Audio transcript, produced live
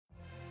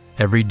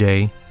Every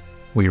day,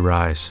 we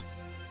rise,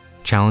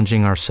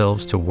 challenging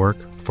ourselves to work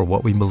for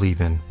what we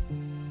believe in.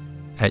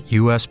 At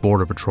U.S.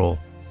 Border Patrol,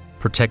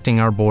 protecting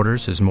our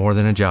borders is more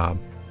than a job.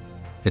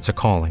 It's a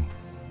calling.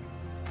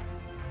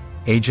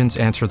 Agents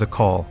answer the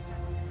call,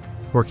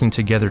 working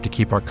together to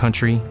keep our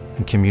country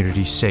and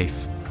communities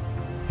safe.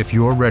 If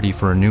you're ready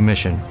for a new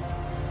mission,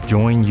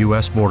 join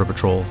U.S. Border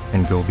Patrol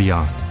and go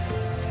beyond.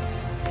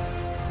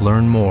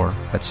 Learn more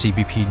at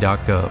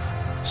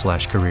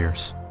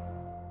cbp.gov/careers.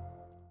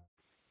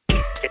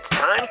 It's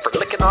time for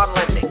Lykken on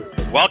Lending.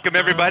 Welcome,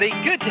 everybody.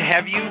 Good to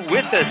have you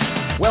with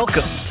us.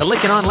 Welcome to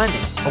Lykken on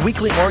Lending, a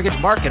weekly mortgage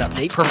market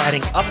update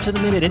providing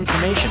up-to-the-minute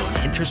information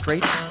on interest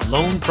rates,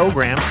 loan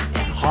programs,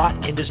 and hot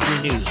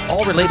industry news,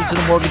 all related to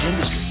the mortgage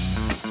industry.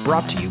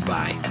 Brought to you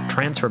by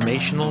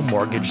Transformational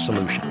Mortgage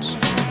Solutions.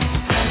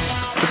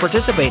 To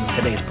participate in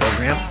today's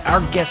program,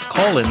 our guest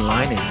call-in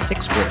line is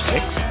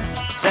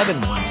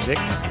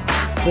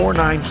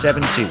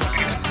 646-716-4972.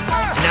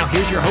 And now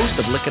here's your host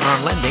of Lykken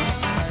on Lending,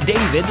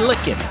 David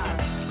Lykken.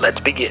 Let's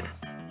begin.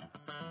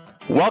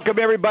 Welcome,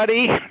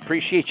 everybody.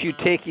 Appreciate you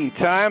taking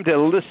time to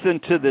listen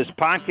to this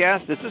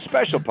podcast. It's a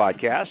special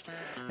podcast,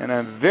 and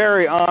I'm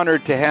very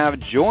honored to have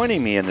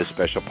joining me in this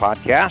special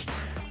podcast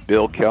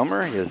Bill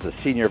Killmer. He is the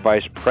Senior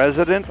Vice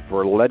President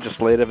for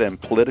Legislative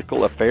and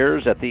Political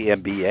Affairs at the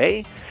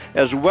MBA,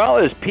 as well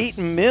as Pete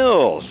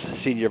Mills,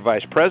 Senior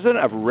Vice President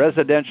of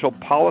Residential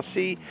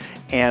Policy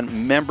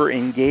and Member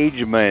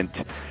Engagement.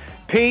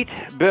 Pete,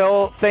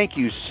 Bill, thank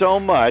you so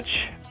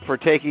much for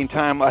taking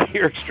time out of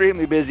your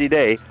extremely busy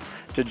day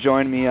to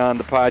join me on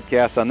the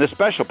podcast, on this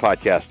special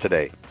podcast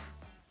today.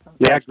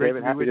 Yeah,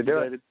 David, happy to do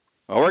it.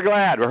 Well, we're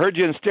glad. We heard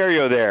you in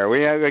stereo there.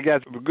 We're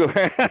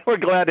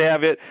glad to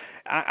have it.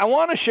 I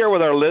want to share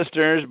with our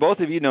listeners,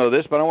 both of you know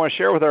this, but I want to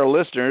share with our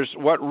listeners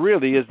what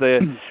really is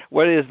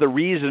the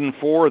reason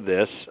for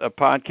this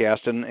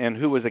podcast and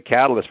who was the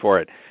catalyst for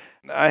it.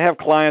 I have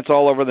clients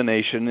all over the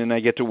nation, and I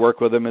get to work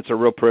with them. It's a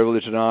real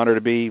privilege and honor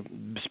to be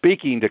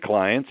speaking to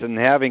clients and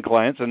having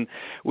clients. And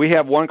we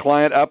have one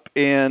client up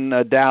in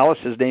Dallas.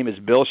 His name is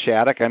Bill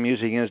Shattuck. I'm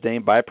using his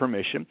name by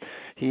permission.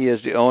 He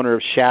is the owner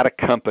of Shattuck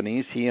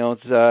Companies. He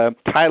owns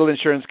title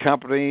insurance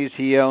companies.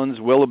 He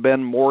owns Willow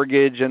Bend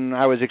Mortgage. And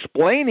I was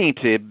explaining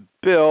to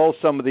Bill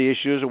some of the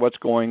issues of what's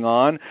going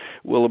on.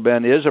 Willow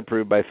Bend is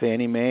approved by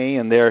Fannie Mae,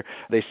 and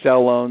they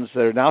sell loans.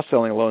 They're now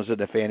selling loans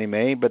into Fannie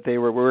Mae, but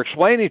we're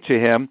explaining to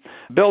him,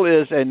 Bill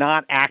is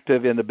not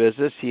active in the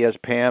business. He has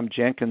Pam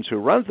Jenkins who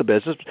runs the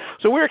business.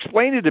 So we're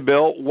explaining to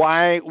Bill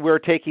why we're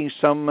taking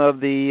some of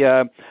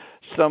the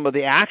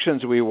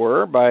actions we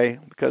were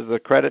because of the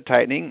credit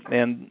tightening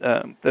and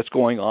that's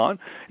going on,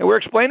 and we're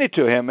explaining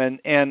to him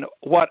and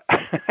what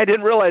I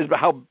didn't realize about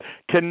how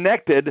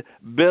connected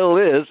Bill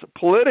is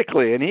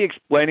politically, and he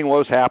explaining what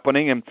was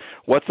happening and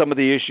what some of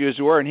the issues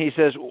were, and he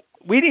says,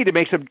 we need to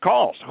make some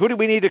calls. Who do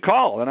we need to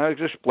call? And I was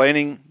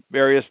explaining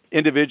various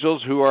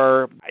individuals who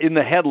are in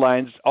the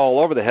headlines, all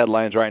over the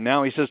headlines right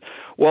now. He says,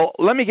 well,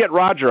 let me get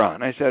Roger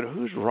on. I said,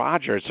 who's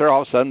Roger? So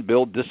all of a sudden,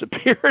 Bill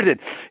disappeared. And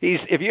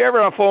if you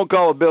ever on a phone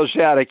call with Bill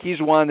Shattuck, he's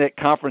one that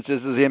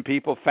conferences in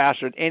people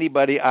faster than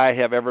anybody I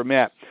have ever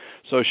met.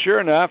 So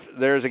sure enough,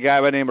 there's a guy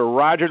by the name of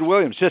Roger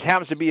Williams, just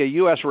happens to be a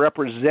U.S.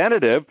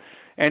 representative.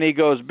 And he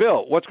goes,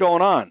 Bill, what's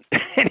going on?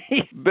 And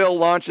Bill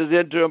launches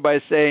into him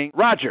by saying,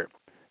 Roger,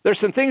 there's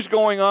some things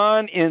going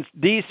on in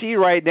D.C.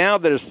 right now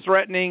that is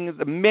threatening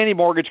the many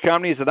mortgage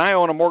companies, and I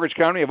own a mortgage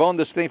company. I've owned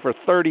this thing for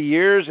 30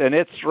 years, and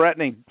it's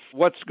threatening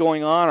what's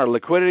going on, our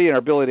liquidity and our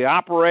ability to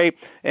operate.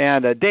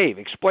 And Dave,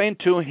 explain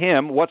to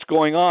him what's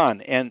going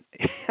on. And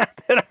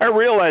then I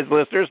realized,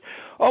 listeners,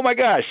 oh, my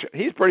gosh,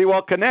 he's pretty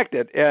well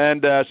connected.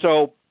 And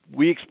so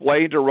we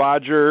explained to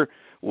Roger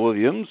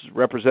Williams,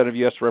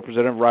 U.S.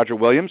 Representative Roger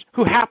Williams,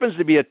 who happens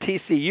to be a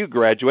TCU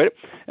graduate,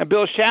 and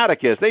Bill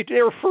Shattuck is. They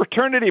were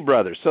fraternity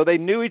brothers, so they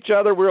knew each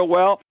other real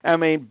well. I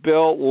mean,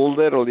 Bill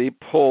literally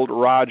pulled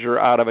Roger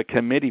out of a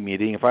committee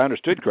meeting, if I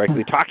understood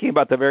correctly, talking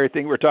about the very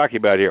thing we're talking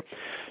about here.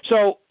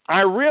 So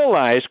I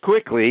realized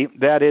quickly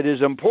that it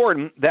is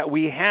important that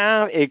we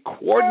have a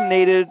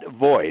coordinated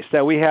voice,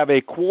 that we have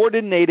a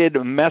coordinated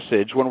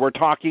message when we're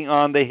talking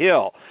on the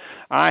Hill.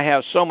 I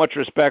have so much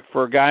respect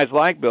for guys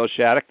like Bill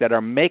Shattuck that are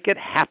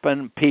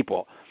make-it-happen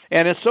people.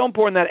 And it's so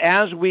important that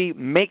as we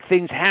make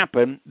things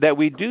happen, that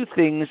we do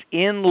things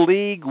in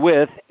league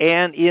with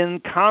and in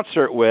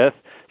concert with,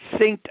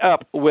 synced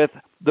up with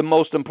the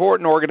most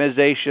important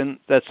organization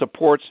that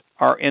supports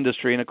our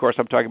industry. And, of course,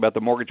 I'm talking about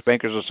the Mortgage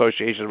Bankers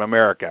Association of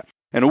America.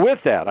 And with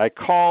that, I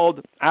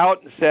called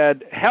out and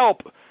said,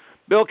 help,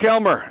 Bill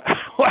Killmer.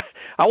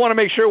 I want to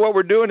make sure what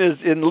we're doing is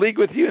in league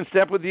with you and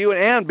step with you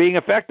and being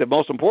effective,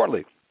 most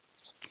importantly.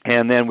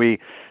 And then we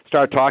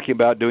start talking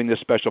about doing this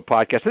special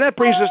podcast. And that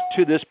brings us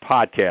to this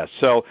podcast.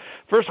 So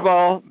first of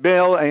all,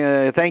 Bill,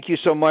 thank you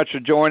so much for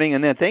joining.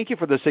 And then thank you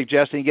for the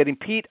suggestion of getting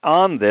Pete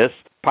on this.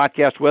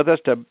 podcast with us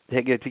to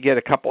get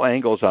a couple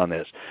angles on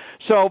this.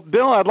 So,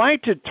 Bill, I'd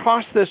like to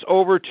toss this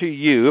over to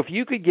you. If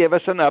you could give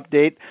us an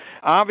update.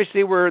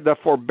 Obviously, we're the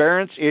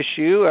forbearance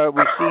issue.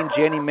 We've seen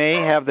Jenny May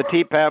have the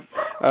TPAP.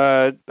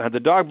 The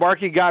dog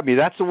barking got me.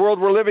 That's the world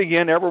we're living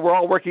in. We're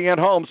all working at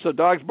home, so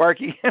dogs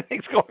barking and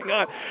things going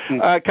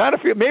on. Kind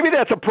of feel maybe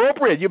that's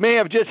appropriate. You may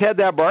have just had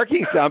that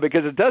barking sound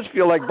because it does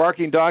feel like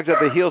barking dogs at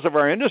the heels of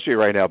our industry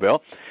right now,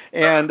 Bill.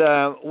 And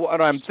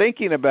what I'm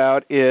thinking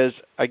about is,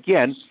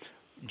 again,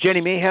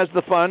 Jenny May has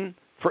the fund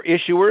for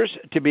issuers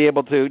to be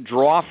able to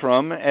draw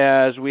from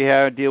as we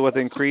deal with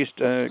increased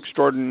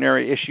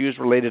extraordinary issues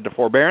related to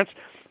forbearance,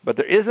 but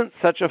there isn't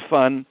such a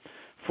fund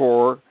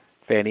for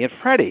Fannie and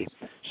Freddie.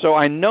 So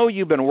I know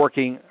you've been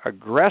working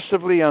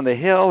aggressively on the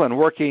Hill and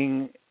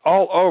working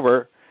all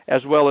over,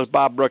 as well as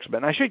Bob Brooksman.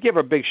 And I should give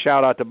a big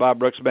shout-out to Bob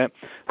Brooksman,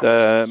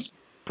 the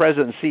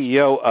president and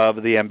CEO of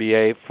the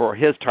MBA, for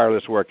his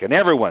tireless work, and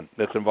everyone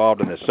that's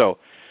involved in this. So,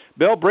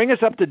 Bill, bring us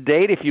up to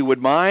date if you would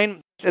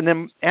mind. And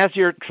then as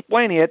you're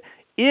explaining it,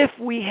 if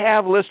we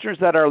have listeners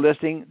that are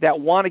listening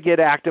that want to get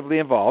actively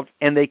involved,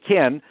 and they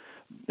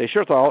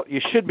sure thought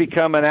you should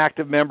become an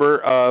active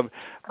member of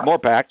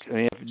MORPAC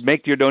and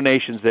make your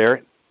donations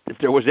there. If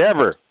there was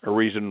ever a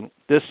reason,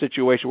 this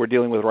situation we're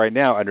dealing with right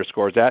now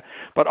underscores that,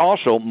 but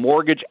also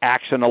Mortgage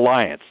Action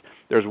Alliance.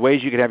 There's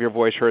ways you can have your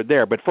voice heard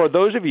there. But for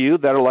those of you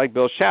that are like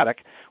Bill Shattuck,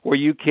 where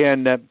you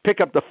can pick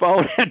up the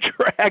phone and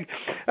drag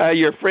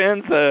your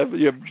friends,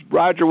 your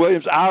Roger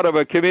Williams, out of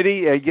a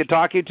committee and get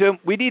talking to them,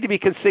 we need to be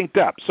synced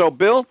up. So,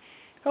 Bill,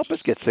 help us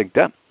get synced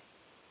up.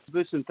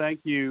 Listen,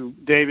 thank you,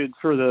 David,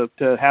 to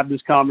have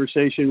this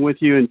conversation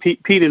with you. And Pete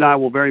and I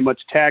will very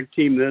much tag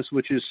team this,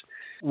 which is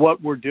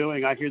what we're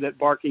doing. I hear that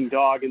barking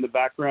dog in the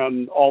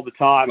background all the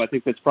time. I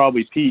think that's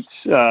probably Pete's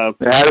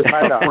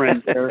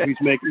friend there who's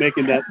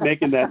making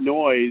that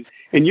noise.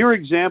 And your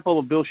example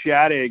of Bill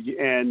Shattuck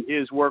and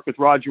his work with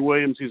Roger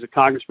Williams, who's a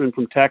congressman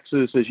from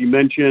Texas, as you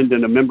mentioned,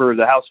 and a member of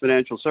the House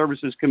Financial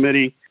Services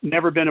Committee,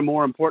 never been a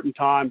more important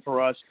time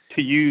for us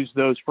to use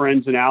those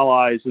friends and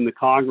allies in the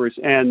Congress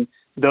and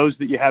those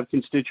that you have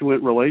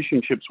constituent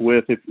relationships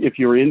with, if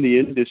you're in the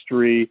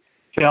industry,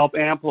 to help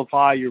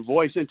amplify your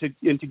voice and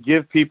to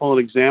give people an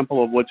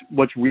example of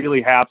what's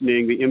really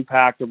happening, the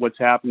impact of what's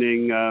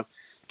happening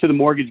to the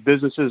mortgage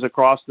businesses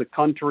across the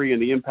country,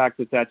 and the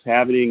impact that's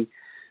having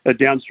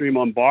downstream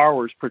on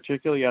borrowers,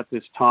 particularly at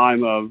this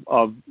time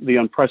of the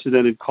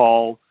unprecedented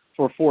call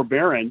for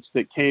forbearance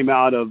that came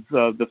out of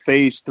the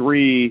Phase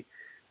 3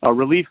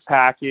 relief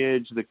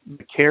package, the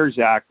CARES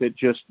Act that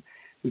just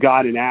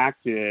got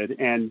enacted.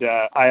 And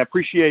I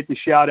appreciate the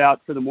shout out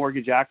for the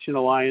Mortgage Action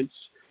Alliance.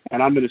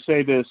 And I'm going to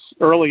say this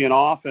early and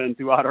often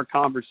throughout our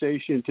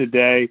conversation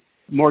today.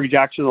 Mortgage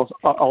Action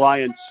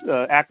Alliance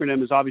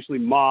acronym is obviously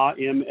MAA,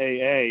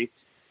 M-A-A.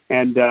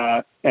 And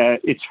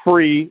it's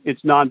free,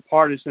 it's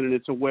nonpartisan, and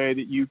it's a way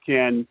that you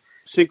can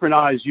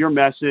synchronize your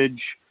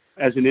message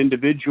as an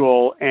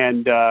individual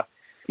and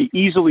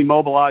easily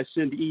mobilize,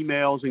 send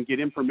emails, and get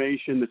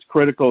information that's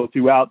critical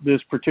throughout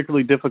this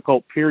particularly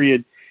difficult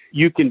period.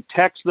 You can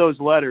text those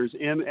letters,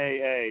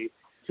 MAA,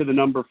 to the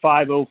number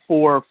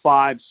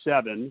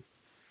 50457.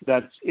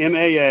 That's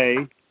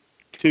MAA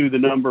to the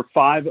number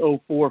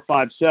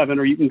 50457,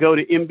 or you can go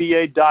to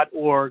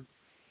mba.org/MAA,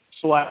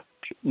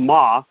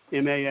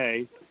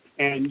 M-A-A,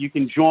 and you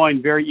can join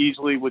very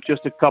easily with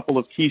just a couple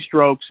of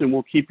keystrokes, and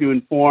we'll keep you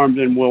informed.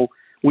 And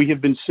we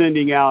have been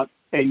sending out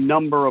a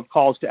number of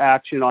calls to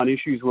action on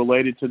issues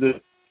related to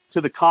the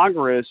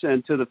Congress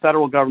and to the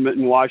federal government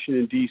in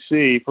Washington,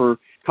 D.C., for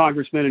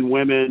congressmen and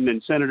women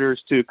and senators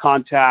to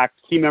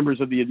contact key members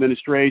of the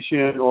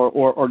administration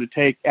or to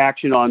take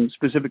action on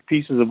specific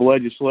pieces of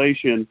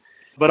legislation,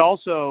 but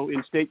also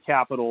in state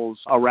capitals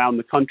around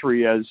the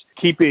country, as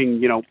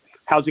keeping,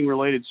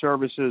 housing-related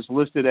services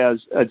listed as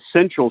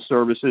essential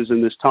services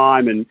in this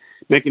time, and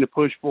making a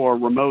push for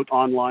remote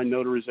online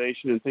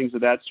notarization and things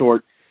of that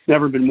sort.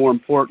 Never been more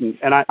important.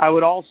 And I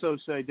would also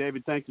say,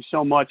 David, thank you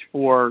so much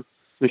for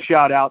the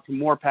shout out to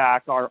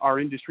MORPAC, our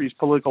industry's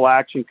political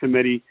action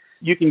committee.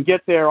 You can get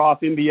there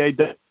off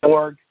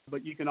MBA.org,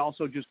 but you can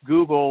also just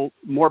Google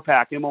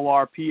MORPAC,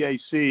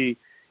 M-O-R-P-A-C,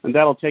 and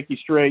that'll take you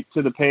straight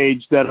to the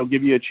page that'll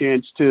give you a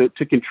chance to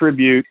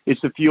contribute. It's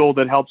the fuel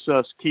that helps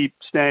us keep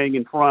staying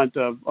in front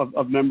of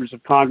members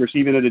of Congress,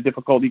 even at a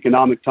difficult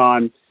economic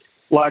time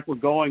like we're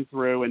going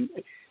through. And,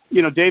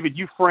 David,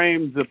 you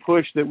framed the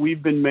push that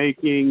we've been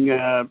making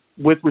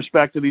with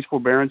respect to these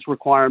forbearance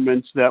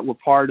requirements that were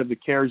part of the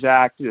CARES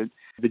Act. The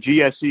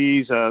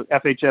GSEs,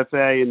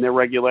 FHFA, and their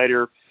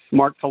regulator,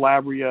 Mark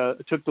Calabria,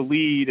 took the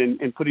lead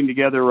in putting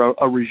together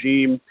a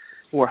regime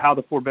for how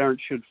the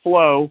forbearance should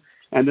flow.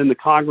 And then the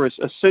Congress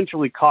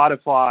essentially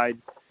codified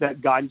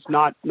that guidance,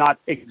 not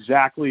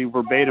exactly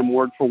verbatim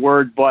word for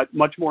word, but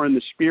much more in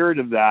the spirit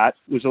of that.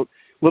 It was a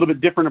little bit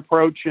different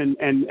approach,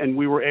 and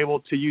we were able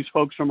to use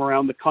folks from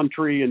around the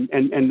country and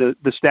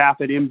the staff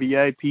at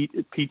MBA,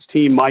 Pete's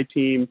team, my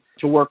team,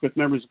 to work with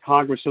members of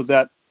Congress so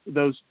that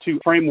those two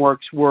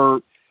frameworks were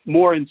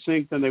more in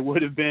sync than they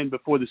would have been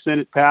before the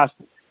Senate passed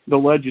the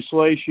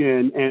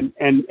legislation,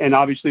 and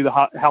obviously the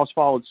House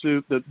followed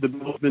suit. The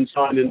bill's been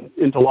signed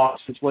into law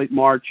since late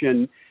March,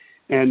 and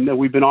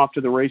we've been off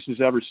to the races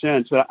ever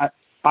since.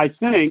 I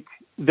think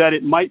that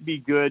it might be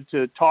good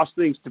to toss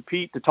things to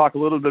Pete to talk a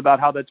little bit about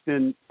how that's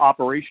been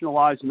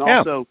operationalized, and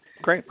also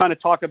kind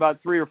of talk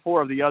about 3 or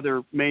 4 of the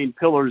other main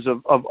pillars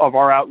of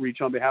our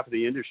outreach on behalf of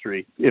the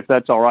industry, if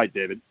that's all right,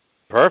 David.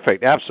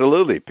 Perfect.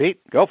 Absolutely. Pete,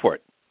 go for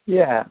it.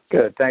 Yeah,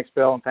 good. Thanks,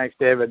 Bill, and thanks,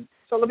 David.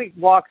 So let me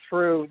walk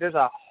through, there's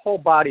a whole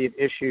body of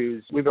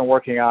issues we've been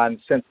working on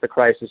since the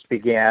crisis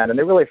began, and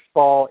they really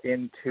fall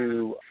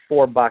into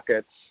 4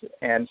 buckets,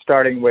 and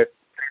starting with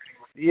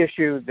the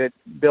issue that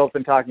Bill's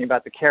been talking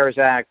about, the CARES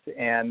Act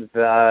and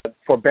the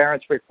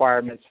forbearance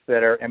requirements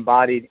that are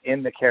embodied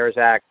in the CARES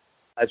Act,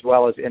 as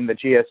well as in the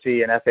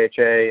GSE and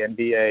FHA and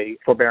VA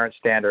forbearance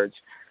standards.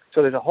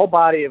 So there's a whole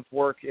body of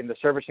work in the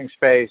servicing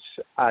space,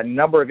 a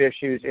number of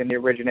issues in the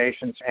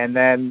originations, and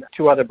then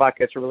 2 other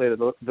buckets are really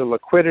the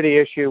liquidity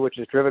issue, which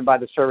is driven by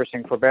the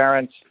servicing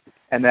forbearance,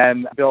 and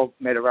then Bill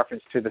made a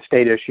reference to the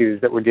state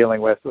issues that we're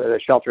dealing with, the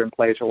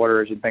shelter-in-place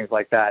orders and things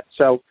like that.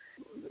 So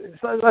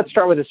let's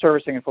start with the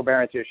servicing and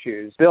forbearance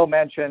issues. Bill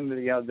mentioned,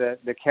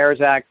 the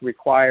CARES Act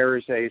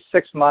requires a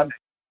 6-month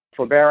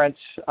forbearance,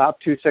 up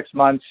to 6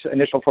 months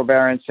initial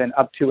forbearance, and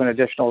up to an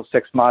additional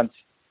 6 months.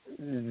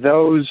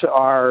 Those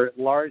are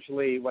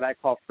largely what I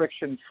call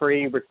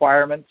friction-free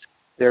requirements.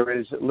 There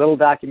is little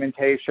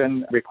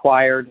documentation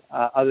required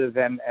other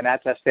than an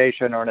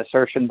attestation or an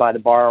assertion by the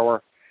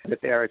borrower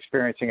that they are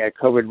experiencing a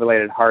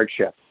COVID-related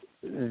hardship.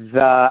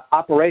 The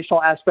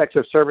operational aspects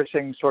of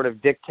servicing sort of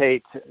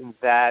dictate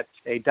that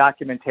a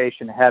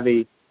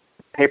documentation-heavy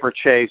paper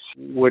chase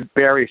would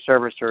bury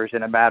servicers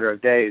in a matter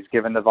of days,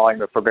 given the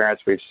volume of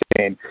forbearance we've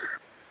seen.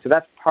 So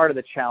that's part of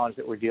the challenge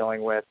that we're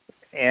dealing with.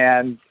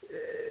 And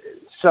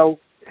so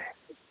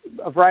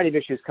a variety of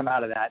issues come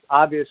out of that.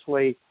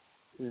 Obviously,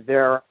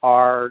 there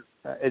are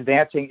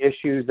advancing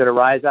issues that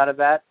arise out of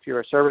that. If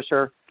you're a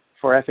servicer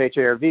for FHA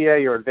or VA,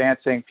 you're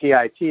advancing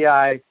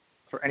PITI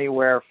for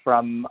anywhere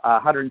from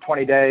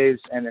 120 days,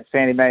 and then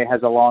Fannie Mae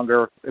has a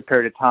longer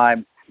period of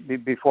time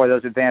before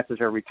those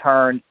advances are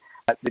returned.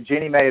 The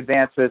Ginnie Mae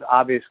advances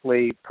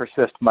obviously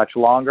persist much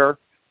longer,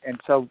 and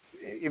so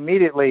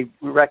immediately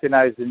we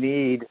recognize the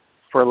need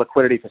for a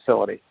liquidity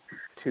facility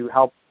to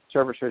help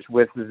servicers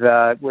with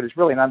what is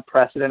really an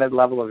unprecedented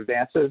level of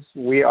advances.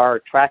 We are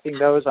tracking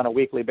those on a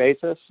weekly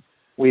basis.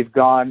 We've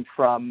gone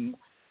from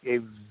a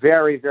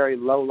very, very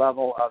low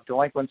level of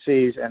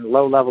delinquencies and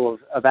low level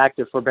of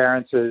active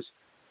forbearances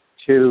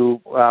to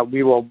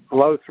we will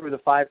blow through the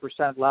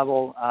 5%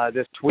 level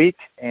this week,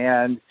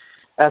 and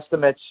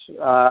estimates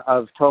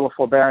of total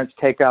forbearance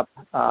take-up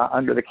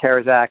under the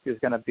CARES Act is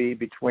going to be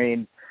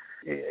between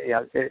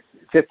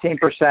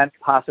 15%,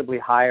 possibly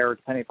higher,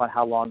 depending upon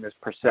how long this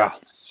persists. Yeah.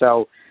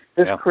 So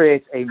this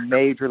creates a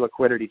major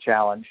liquidity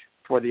challenge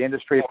for the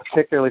industry,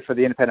 particularly for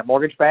the independent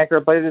mortgage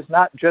banker, but it is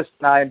not just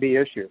an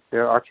IMB issue.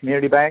 There are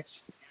community banks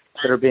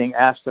that are being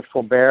asked to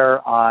forbear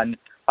on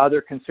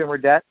other consumer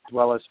debt as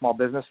well as small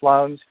business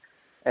loans.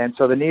 And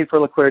so the need for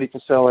a liquidity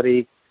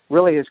facility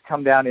really has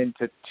come down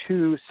into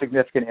 2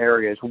 significant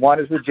areas. One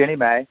is with Ginnie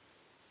Mae.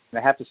 And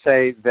I have to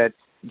say that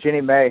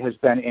Ginnie Mae has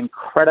been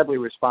incredibly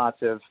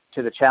responsive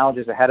to the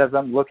challenges ahead of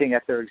them, looking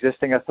at their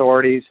existing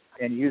authorities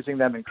and using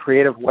them in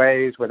creative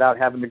ways without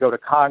having to go to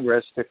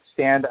Congress to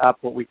stand up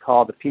what we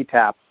call the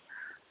PTAP,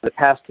 the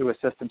Pass-Through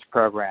Assistance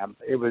Program.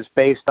 It was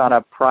based on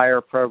a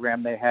prior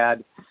program they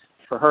had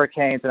for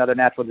hurricanes and other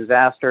natural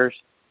disasters.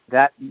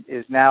 That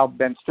is now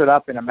been stood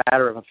up in a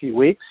matter of a few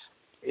weeks.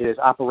 It is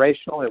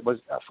operational. It was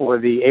for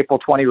the April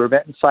 20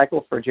 remittance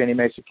cycle for Ginnie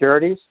Mae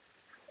securities,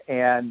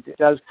 and it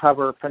does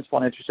cover principal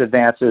and interest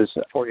advances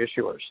for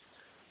issuers.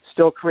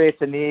 Still creates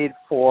a need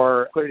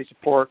for liquidity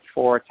support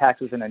for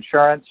taxes and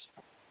insurance,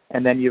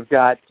 and then you've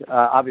got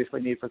obviously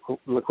need for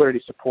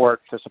liquidity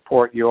support to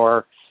support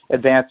your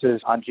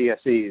advances on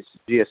GSE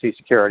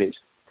securities.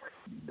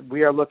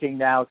 We are looking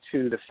now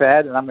to the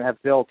Fed, and I'm going to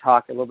have Bill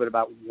talk a little bit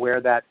about where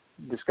that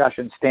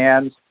discussion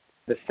stands.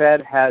 The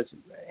Fed has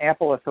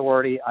ample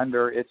authority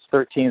under its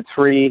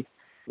 13.3,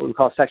 what we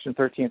call Section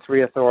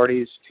 13.3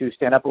 authorities, to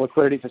stand up a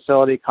liquidity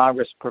facility.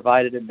 Congress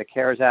provided in the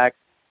CARES Act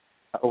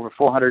over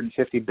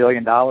 $450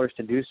 billion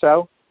to do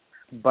so.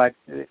 But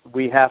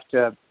we have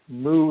to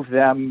move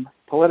them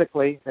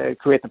politically,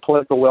 create the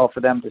political will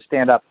for them to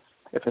stand up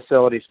a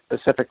facility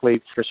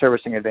specifically for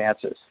servicing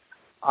advances.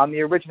 On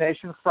the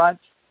origination front,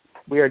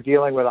 we are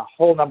dealing with a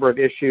whole number of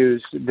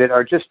issues that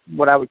are just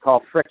what I would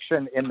call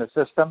friction in the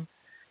system,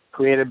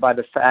 created by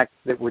the fact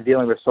that we're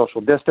dealing with social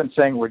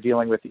distancing. We're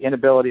dealing with the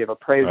inability of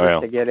appraisers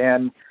to get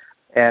in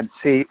and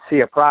see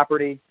a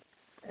property.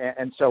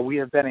 And so we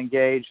have been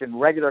engaged in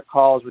regular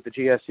calls with the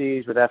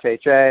GSEs, with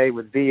FHA,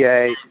 with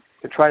VA,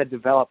 to try to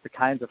develop the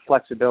kinds of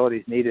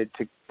flexibilities needed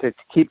to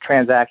keep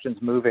transactions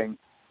moving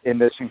in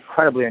this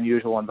incredibly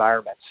unusual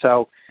environment.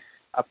 So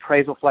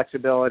appraisal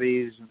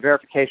flexibilities,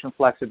 verification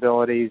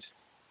flexibilities.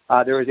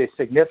 There is a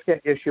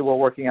significant issue we're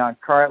working on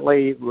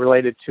currently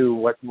related to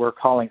what we're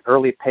calling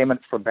early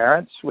payment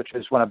forbearance, which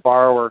is when a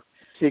borrower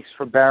seeks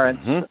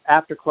forbearance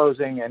after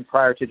closing and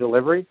prior to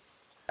delivery.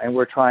 And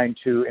we're trying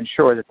to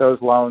ensure that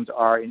those loans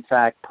are, in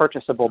fact,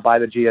 purchasable by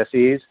the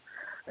GSEs.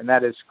 And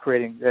that is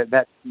creating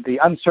that the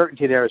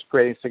uncertainty there is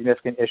creating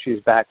significant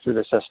issues back through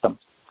the system.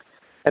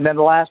 And then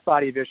the last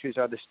body of issues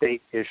are the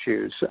state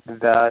issues.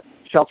 The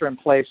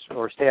shelter-in-place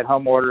or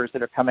stay-at-home orders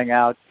that are coming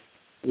out.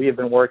 We have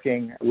been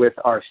working with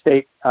our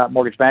state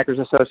mortgage bankers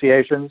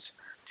associations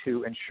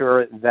to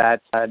ensure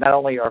that not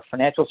only are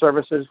financial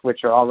services,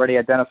 which are already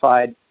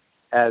identified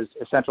as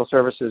essential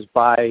services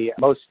by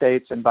most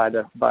states and by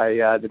the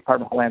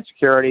Department of Homeland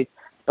Security,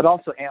 but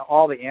also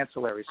all the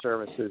ancillary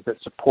services that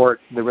support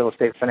the real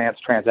estate finance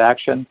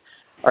transaction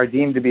are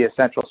deemed to be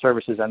essential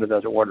services under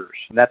those orders.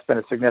 And that's been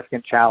a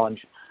significant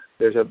challenge.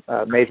 There's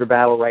a major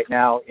battle right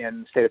now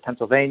in the state of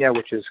Pennsylvania,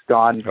 which has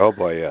gone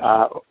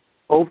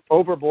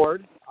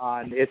overboard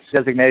on its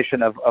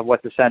designation of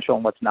what's essential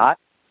and what's not,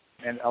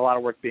 and a lot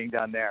of work being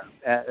done there.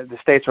 The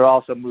states are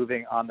also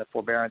moving on the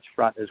forbearance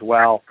front as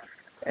well,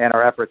 and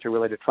our efforts are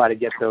really to try to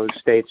get those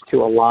states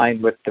to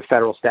align with the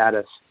federal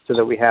status so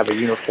that we have a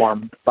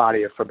uniform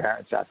body of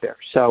forbearance out there.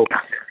 So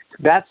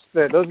those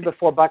are the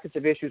four buckets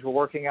of issues we're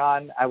working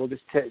on. I will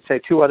just say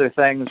two other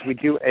things. We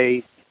do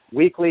a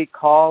weekly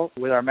call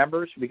with our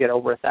members. We get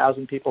over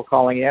 1,000 people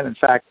calling in. In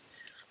fact,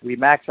 we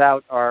max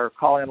out our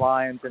call-in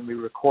lines and we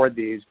record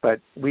these, but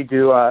we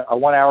do a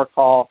 1-hour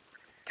call,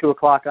 2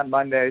 o'clock on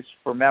Mondays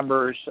for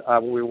members, where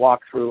we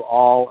walk through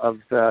all of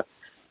the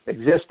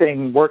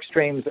existing work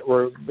streams that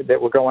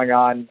were going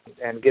on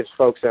and gives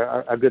folks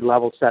a good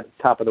level set at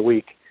the top of the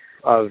week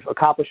of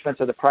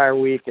accomplishments of the prior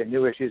week and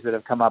new issues that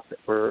have come up that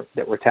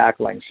we're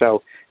tackling.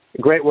 So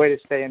a great way to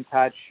stay in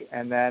touch.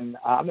 And then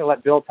I'm going to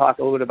let Bill talk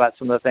a little bit about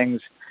some of the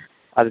things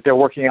that they're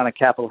working on at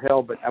Capitol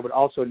Hill. But I would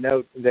also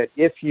note that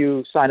if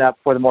you sign up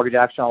for the Mortgage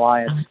Action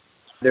Alliance,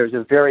 there's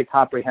a very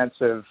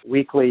comprehensive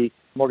weekly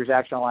Mortgage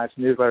Action Alliance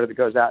newsletter that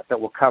goes out that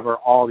will cover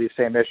all these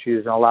same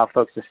issues and allow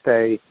folks to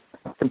stay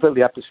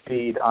completely up to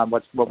speed on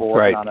what we're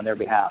working on their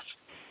behalf.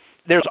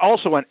 There's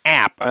also an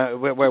app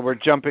where we're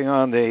jumping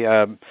on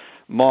the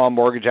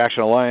Mortgage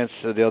Action Alliance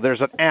deal.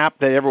 There's an app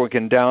that everyone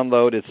can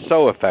download. It's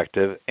so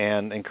effective,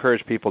 and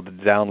encourage people to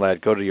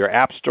download. Go to your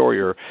app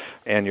store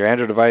and your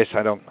Android device.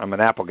 I'm an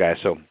Apple guy,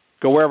 so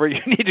go wherever you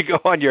need to go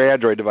on your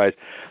Android device.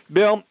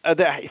 Bill,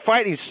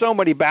 fighting so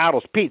many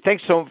battles. Pete,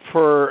 thanks so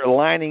for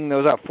lining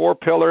those up. 4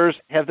 pillars.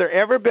 Have there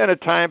ever been a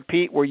time,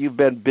 Pete, where you've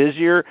been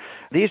busier?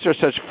 These are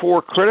such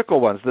 4 critical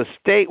ones. The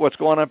state, what's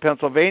going on in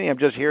Pennsylvania, I'm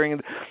just hearing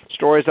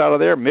stories out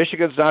of there.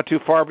 Michigan's not too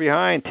far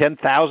behind.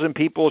 10,000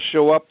 people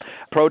show up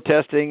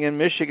protesting in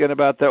Michigan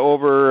about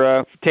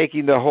the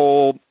taking the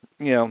whole,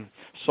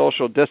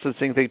 social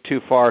distancing thing too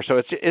far.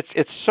 So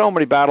it's so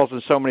many battles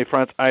and so many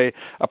fronts. I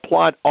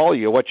applaud all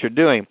you, what you're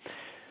doing.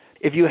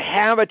 If you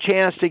have a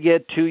chance to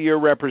get to your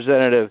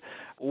representative,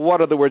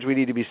 what are the words we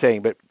need to be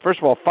saying? But first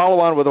of all,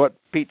 follow on with what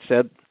Pete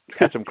said.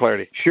 Get some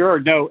clarity. Sure.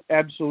 No,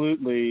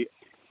 absolutely.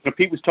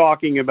 Pete was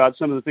talking about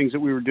some of the things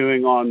that we were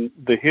doing on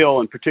the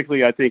Hill, and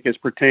particularly, I think, as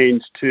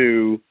pertains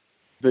to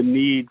the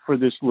need for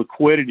this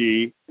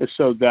liquidity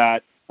so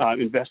that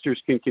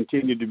investors can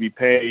continue to be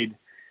paid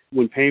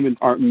when payments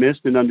aren't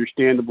missed, and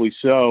understandably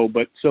so,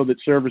 but so that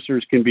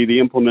servicers can be the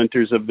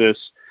implementers of this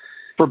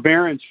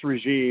forbearance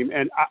regime.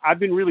 And I've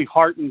been really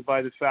heartened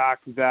by the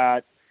fact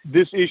that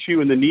this issue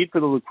and the need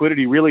for the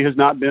liquidity really has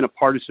not been a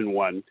partisan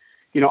one.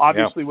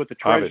 Obviously what the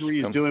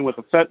Treasury is doing, what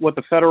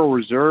the Federal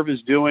Reserve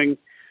is doing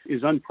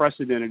is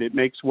unprecedented. It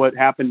makes what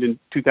happened in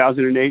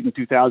 2008 and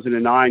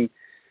 2009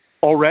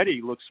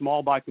 already look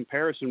small by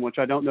comparison, which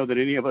I don't know that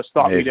any of us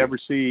thought we'd ever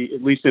see,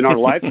 at least in our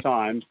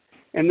lifetime.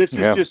 And this is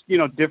just,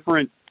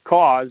 different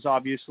cause.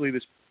 Obviously,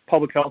 this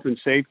public health and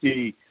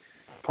safety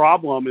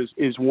problem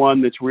is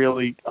one that's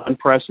really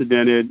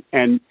unprecedented.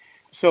 And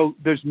so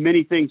there's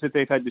many things that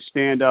they've had to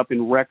stand up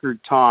in record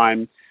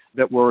time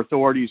that were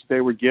authorities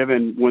they were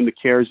given when the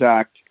CARES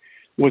Act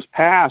was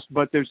passed.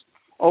 But there's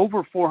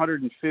over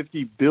 $450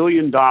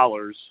 billion,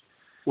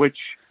 which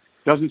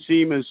doesn't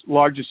seem as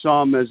large a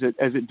sum as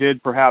it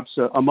did perhaps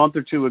a month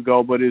or two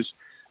ago, but is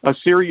a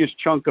serious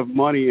chunk of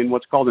money in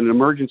what's called an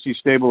emergency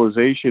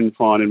stabilization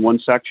fund in one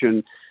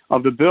section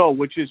of the bill,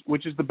 which is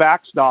the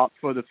backstop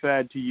for the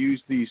Fed to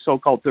use the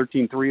so-called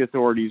 13.3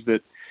 authorities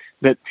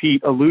that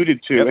Pete alluded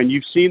to. Yep. And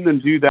you've seen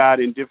them do that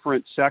in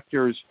different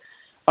sectors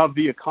of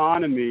the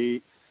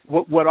economy.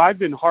 What I've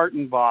been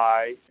heartened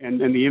by,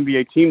 and the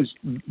MBA team's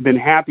been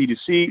happy to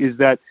see, is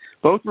that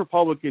both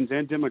Republicans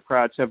and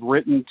Democrats have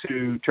written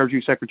to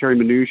Treasury Secretary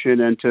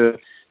Mnuchin and to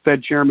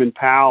Fed Chairman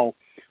Powell,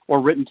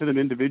 or written to them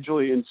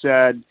individually and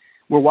said,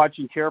 we're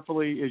watching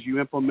carefully as you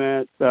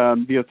implement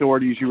the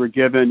authorities you were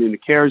given in the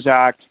CARES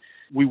Act.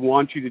 We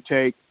want you to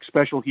take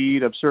special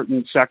heed of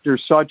certain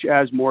sectors, such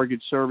as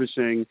mortgage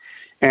servicing.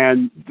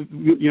 And,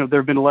 there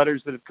have been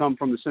letters that have come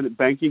from the Senate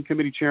Banking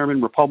Committee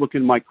Chairman,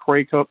 Republican Mike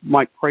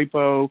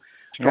Crapo,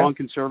 strong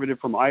conservative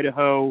from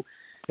Idaho.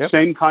 Yep.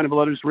 Same kind of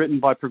letters written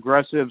by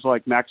progressives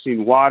like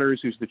Maxine Waters,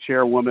 who's the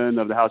chairwoman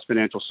of the House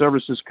Financial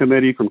Services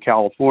Committee from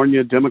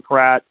California,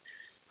 Democrat.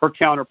 Her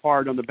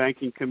counterpart on the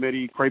Banking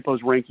Committee,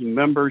 Crapo's ranking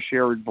member,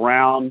 Sherrod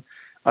Brown,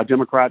 a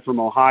Democrat from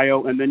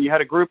Ohio. And then you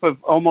had a group of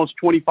almost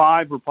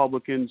 25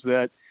 Republicans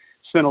that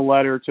sent a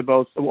letter to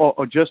both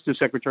Justice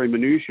Secretary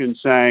Mnuchin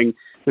saying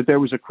that there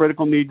was a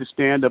critical need to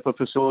stand up a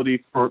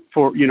facility for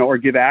or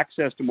give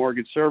access to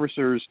mortgage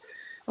servicers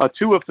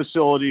to a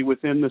facility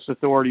within this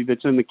authority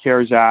that's in the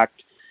CARES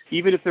Act.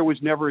 Even if there was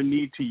never a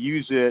need to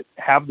use it,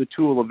 have the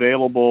tool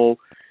available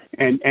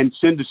and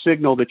send a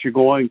signal that you're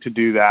going to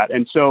do that.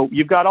 And so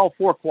you've got all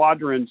four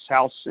quadrants,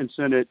 House and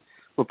Senate,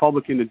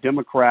 Republican and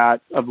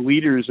Democrat, of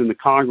leaders in the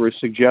Congress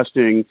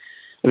suggesting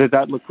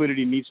that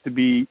liquidity needs to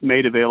be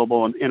made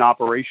available and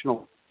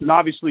operational. And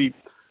obviously,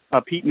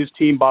 Pete and his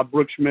team, Bob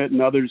Brookschmidt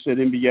and others at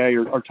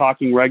MBA are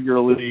talking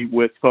regularly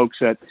with folks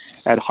at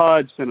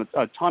HUD, spent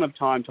a ton of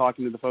time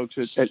talking to the folks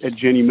at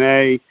Ginnie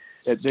Mae.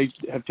 That they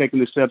have taken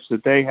the steps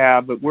that they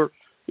have, but we're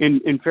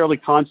in fairly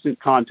constant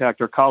contact.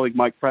 Our colleague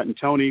Mike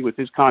Pratantoni with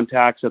his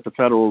contacts at the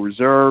Federal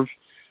Reserve.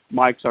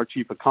 Mike's our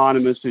chief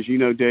economist, as you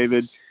know,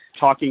 David,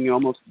 talking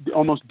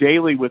almost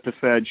daily with the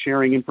Fed,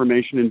 sharing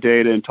information and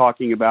data and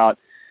talking about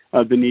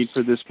the need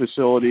for this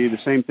facility. The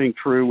same thing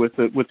true with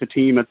the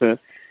team at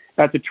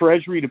the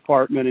Treasury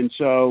Department. And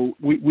so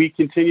we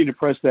continue to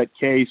press that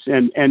case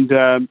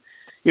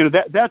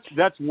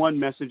that's one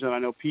message that I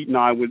know Pete and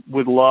I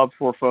would love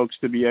for folks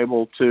to be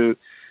able to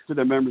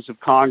their members of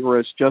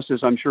Congress, just as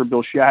I'm sure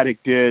Bill Shattuck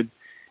did,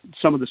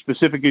 some of the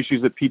specific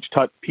issues that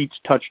Pete's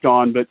touched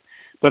on,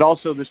 but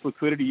also this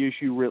liquidity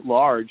issue writ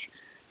large.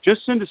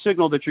 Just send a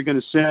signal that you're going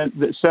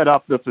to set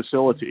up the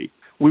facility.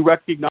 We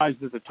recognize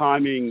that the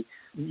timing,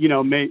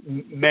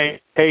 may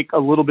take a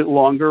little bit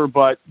longer,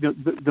 but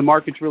the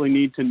markets really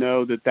need to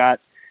know that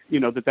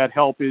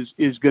help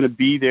is going to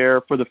be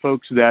there for the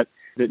folks that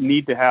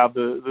need to have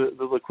the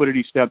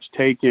liquidity steps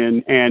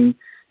taken. And,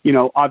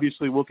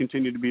 obviously we'll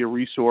continue to be a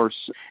resource.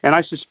 And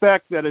I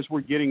suspect that as we're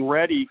getting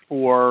ready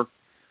for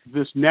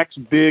this next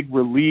big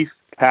relief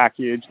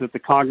package that the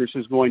Congress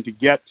is going to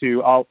get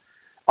to,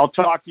 I'll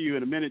talk to you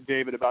in a minute,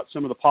 David, about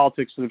some of the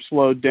politics that have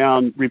slowed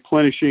down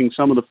replenishing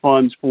some of the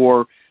funds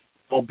for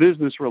all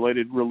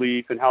business-related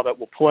relief and how that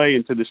will play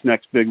into this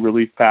next big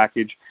relief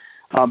package.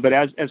 But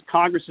as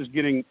Congress is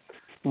getting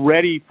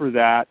ready for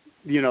that,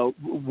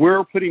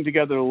 we're putting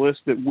together a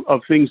list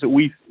of things that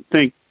we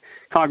think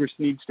Congress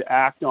needs to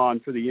act on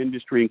for the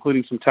industry,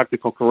 including some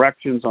technical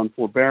corrections on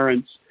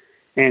forbearance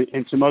and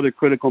some other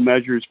critical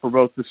measures for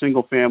both the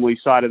single-family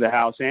side of the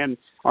house and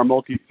our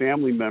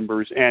multifamily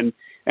members. And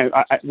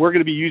we're going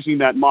to be using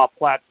that MOP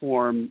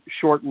platform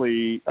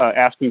shortly,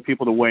 asking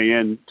people to weigh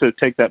in to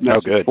take that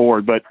message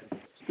forward. But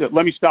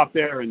let me stop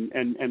there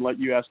and let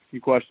you ask a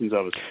few questions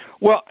of us.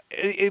 Well,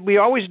 we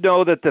always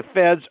know that the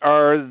feds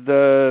are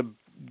the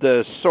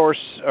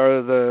source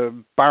or the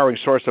borrowing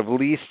source of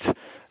least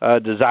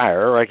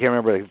desire. I can't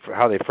remember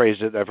how they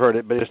phrased it. I've heard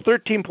it, but is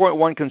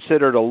 13.1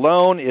 considered a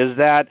loan?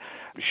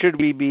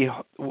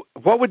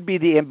 What would be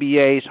the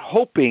MBA's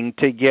hoping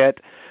to get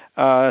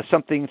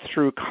something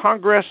through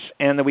Congress,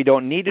 and that we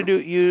don't need to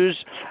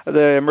use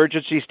the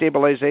Emergency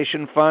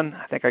Stabilization Fund?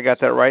 I think I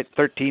got that right.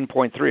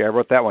 13.3. I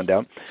wrote that one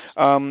down.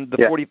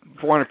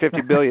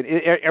 $450 billion.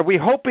 Are we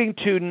hoping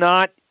to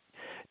not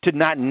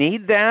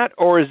need that,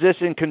 or is this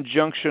in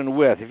conjunction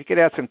with? If you could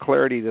add some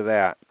clarity to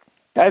that.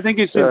 I think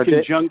it's in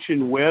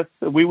conjunction with.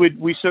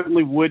 We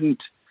certainly wouldn't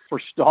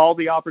forestall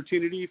the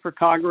opportunity for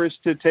Congress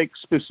to take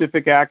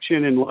specific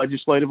action and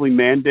legislatively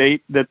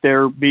mandate that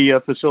there be a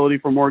facility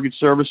for mortgage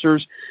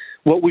servicers.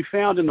 What we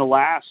found in the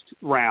last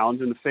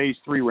round, in the Phase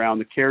 3 round,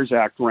 the CARES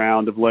Act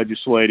round of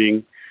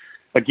legislating,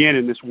 again,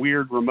 in this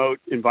weird remote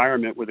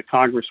environment where the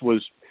Congress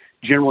was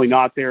generally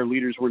not there,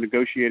 leaders were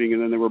negotiating,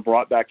 and then they were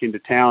brought back into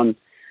town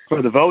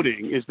for the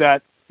voting, is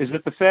that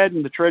the Fed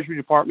and the Treasury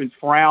Department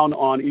frown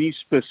on any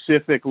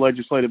specific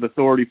legislative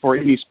authority for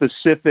any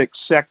specific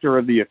sector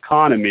of the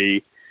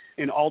economy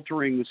in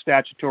altering the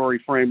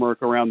statutory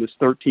framework around this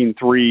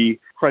 13.3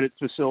 credit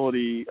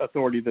facility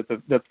authority that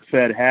the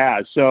Fed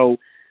has. So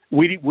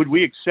would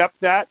we accept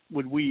that?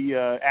 Would we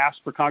ask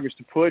for Congress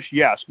to push?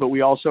 Yes, but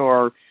we also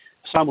are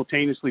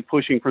simultaneously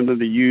pushing for them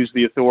to use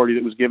the authority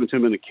that was given to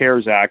them in the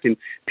CARES Act. And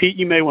Pete,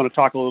 you may want to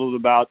talk a little bit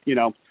about,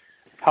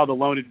 how the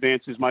loan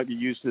advances might be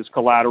used as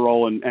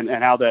collateral and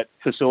how that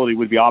facility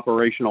would be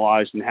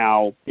operationalized and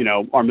how,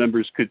 our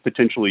members could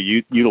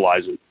potentially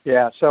utilize it.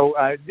 Yeah. So,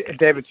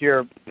 David,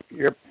 to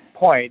your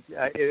point,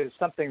 it is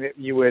something that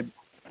you would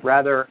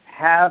rather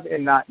have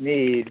and not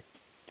need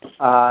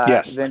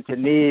than to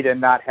need and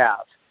not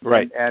have.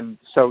 Right. And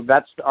so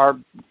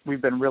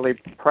we've been really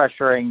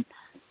pressuring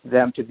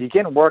them to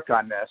begin work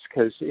on this,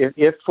 because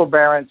if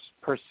forbearance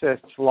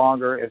persists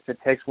longer, if it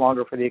takes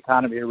longer for the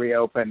economy to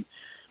reopen,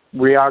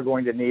 we are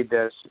going to need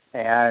this,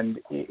 and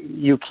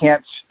you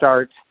can't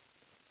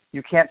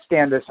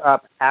stand this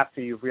up after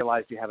you've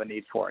realized you have a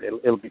need for it.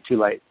 It'll be too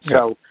late. Yeah.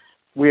 So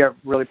we are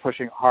really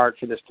pushing hard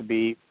for this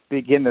to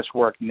begin this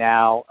work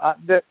now.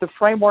 The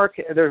framework,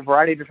 there's a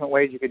variety of different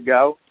ways you could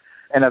go,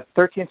 and a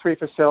 13.3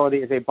 facility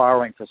is a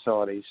borrowing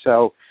facility.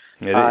 So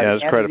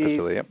it's credit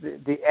facility.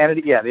 Yep. The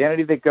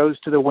entity that goes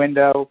to the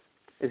window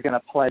is going to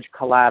pledge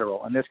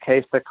collateral. In this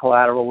case, the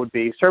collateral would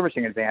be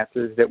servicing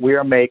advances that we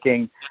are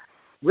making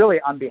really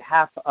on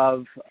behalf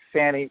of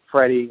Fannie,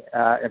 Freddie,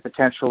 and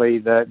potentially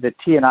the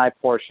T&I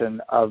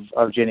portion of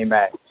Ginnie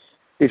Mae.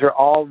 These are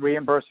all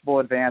reimbursable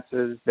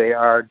advances. They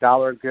are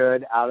dollar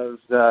good out of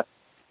the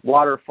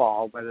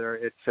waterfall, whether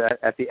it's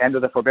at the end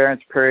of the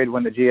forbearance period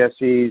when the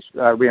GSEs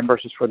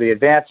reimburses for the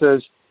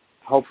advances.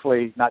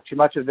 Hopefully not too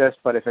much of this,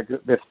 but if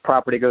this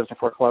property goes to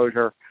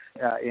foreclosure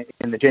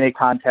in the Ginnie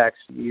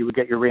context, you would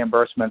get your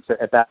reimbursements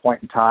at that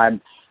point in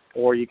time,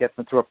 or you get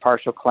them through a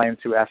partial claim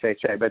through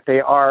FHA. But they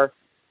are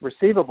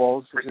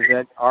receivables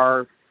that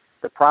are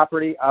the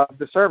property of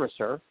the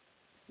servicer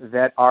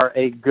that are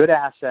a good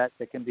asset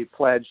that can be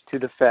pledged to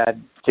the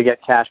Fed to get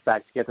cash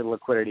back, to get the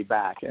liquidity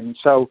back. And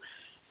so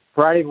a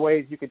variety of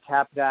ways you could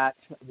tap that.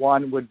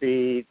 One would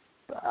be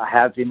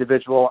have the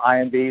individual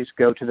IMBs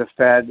go to the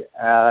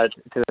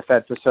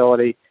Fed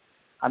facility.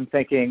 I'm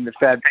thinking the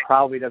Fed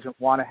probably doesn't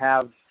want to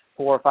have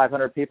 400 or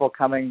 500 people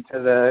coming to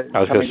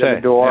the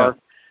door.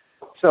 Yeah.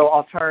 So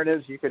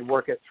alternatives, you could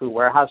work it through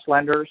warehouse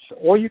lenders,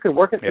 or you could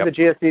work it through the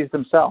GSEs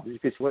themselves.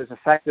 It was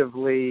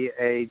effectively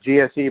a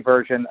GSE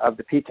version of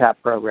the PTAP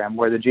program,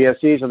 where the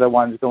GSEs are the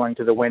ones going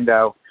to the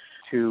window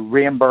to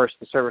reimburse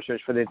the servicers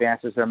for the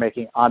advances they're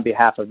making on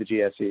behalf of the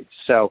GSEs.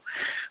 So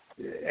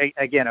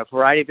again, a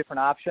variety of different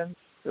options.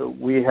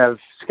 We have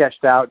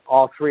sketched out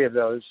all three of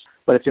those,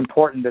 but it's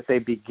important that they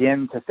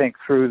begin to think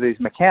through these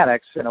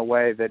mechanics in a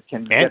way that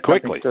can get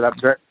quickly stood up.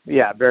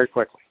 Very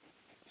quickly.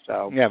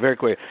 So very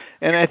quickly.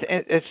 And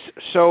it's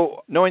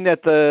so knowing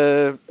that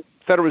the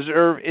Federal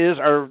Reserve is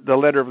the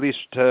lender of least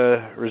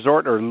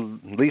resort, or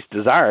least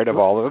desired of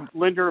all of them.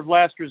 Lender of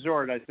last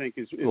resort, I think,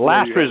 is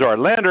last resort.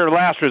 Lender of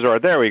last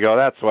resort. There we go.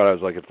 That's what I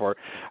was looking for.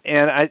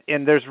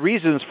 And there's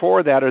reasons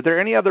for that. Are there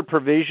any other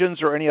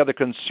provisions or any other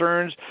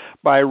concerns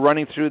by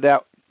running through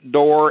that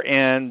door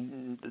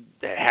and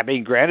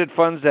having granted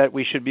funds that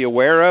we should be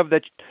aware of,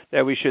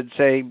 that we should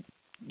say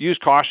use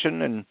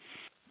caution? And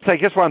so I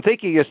guess what I'm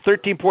thinking is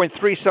 13.3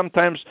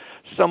 sometimes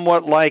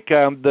somewhat like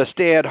the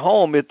stay at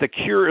home. The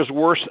cure is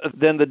worse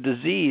than the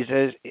disease.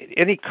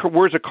 Any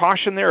words of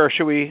caution there, or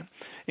should we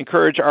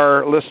encourage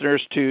our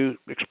listeners to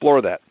explore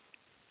that?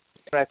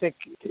 I think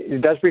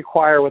it does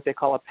require what they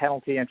call a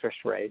penalty interest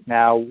rate.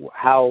 Now,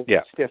 how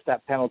stiff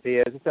that penalty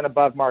is, it's an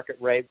above market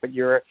rate, but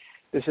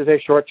this is a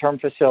short-term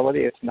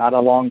facility. It's not a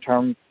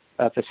long-term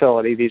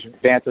facility. These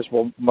advances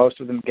most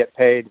of them get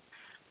paid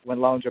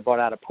when loans are bought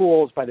out of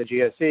pools by the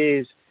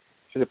GSEs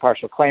through the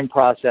partial claim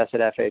process at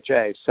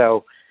FHA.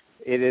 So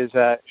it is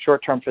a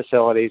short-term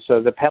facility,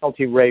 so the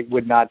penalty rate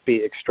would not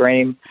be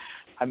extreme.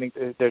 I mean,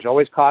 there's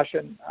always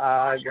caution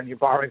when you're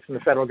borrowing from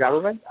the federal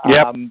government.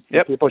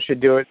 People should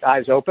do it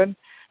eyes open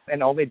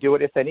and only do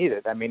it if they need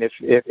it. I mean, if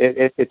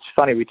it's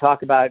funny,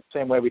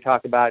 same way we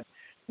talk about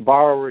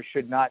borrowers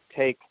should not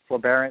take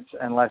forbearance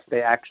unless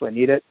they actually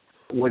need it.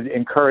 Would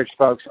encourage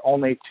folks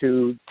only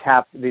to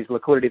tap these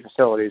liquidity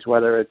facilities,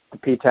 whether it's the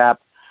PTAP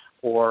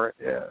or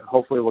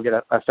hopefully we'll get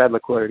a Fed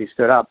liquidity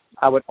stood up.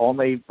 I would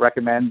only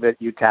recommend that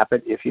you tap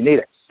it if you need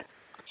it.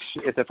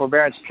 If the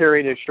forbearance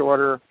period is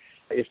shorter,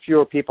 if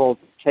fewer people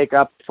take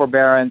up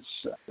forbearance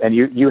and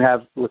you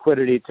have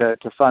liquidity to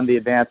fund the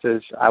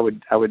advances, I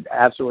would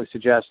absolutely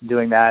suggest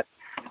doing that.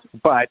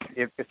 But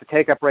if the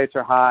take-up rates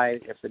are high,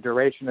 if the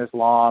duration is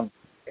long,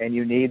 and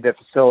you need the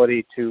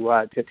facility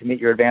to meet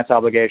your advance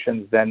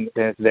obligations, then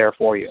it's there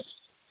for you.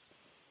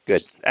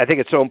 Good. I think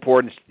it's so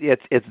important.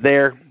 It's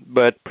there,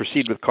 but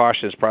proceed with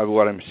caution is probably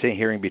what I'm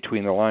hearing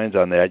between the lines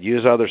on that.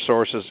 Use other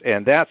sources,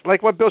 and that's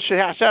like what Bill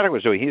Shattuck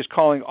was doing. He's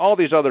calling all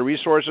these other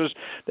resources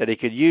that he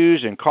could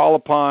use and call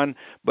upon,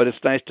 but it's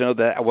nice to know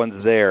that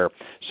one's there.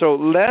 So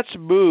let's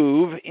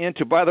move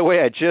into, by the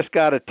way, I just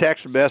got a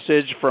text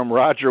message from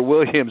Roger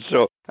Williams,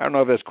 so I don't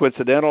know if it's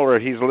coincidental or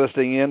if he's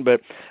listening in,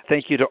 but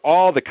thank you to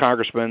all the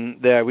congressmen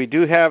that we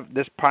do have.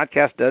 This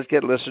podcast does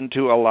get listened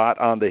to a lot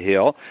on the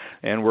Hill,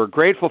 and we're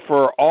grateful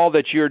for all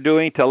that you're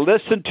doing to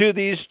listen to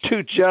these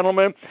two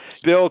gentlemen.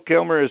 Bill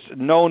Killmer is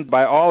known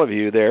by all of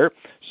you there,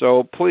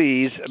 so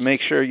please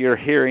make sure you're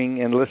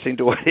hearing and listening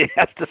to what he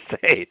has to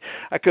say.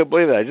 I couldn't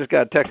believe that. I just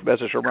got a text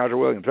message from Roger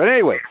Williams. But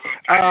anyway,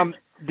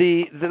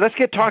 let's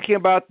get talking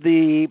about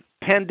the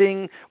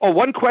pending.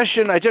 One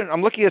question.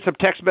 I'm looking at some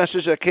text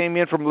messages that came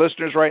in from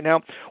listeners right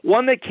now.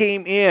 One that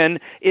came in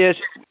is,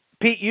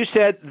 Pete, you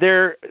said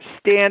they're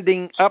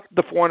standing up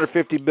the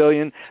 $450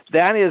 billion.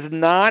 That is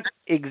not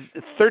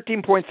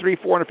 13.3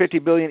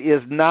 $450 billion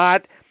is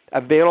not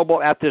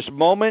available at this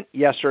moment.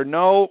 Yes or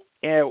no?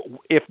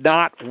 If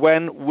not,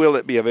 when will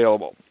it be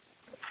available?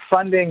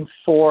 Funding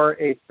for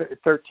a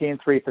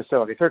 13.3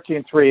 facility.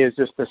 13.3 is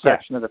just the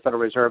section of the Federal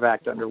Reserve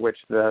Act under which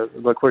the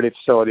liquidity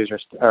facilities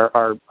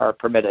are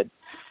permitted.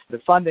 The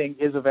funding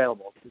is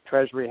available. The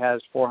Treasury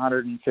has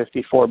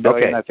 $454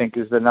 billion, I think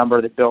is the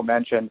number that Bill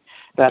mentioned.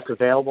 That's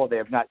available. They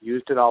have not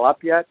used it all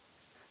up yet.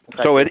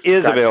 So it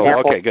is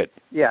available. Okay, good.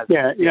 Yeah.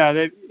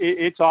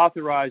 It's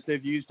authorized.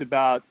 They've used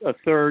about a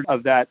third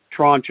of that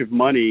tranche of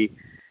money.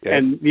 Okay.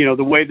 And,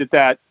 the way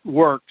that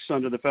works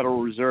under the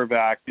Federal Reserve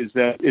Act is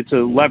that it's a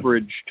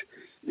leveraged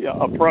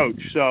approach.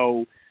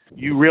 So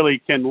you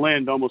really can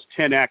lend almost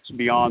 10x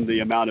beyond the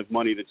amount of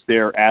money that's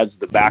there as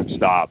the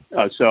backstop.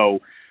 So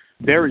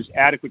there is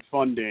adequate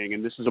funding,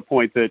 and this is a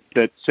point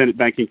that Senate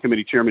Banking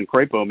Committee Chairman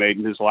Crapo made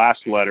in his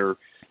last letter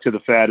to the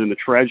Fed and the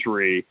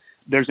Treasury.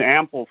 There's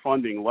ample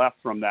funding left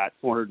from that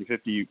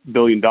 $450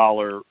 billion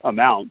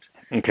amount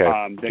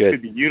that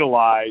could be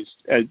utilized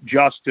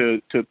just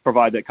to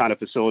provide that kind of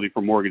facility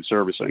for mortgage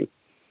servicing.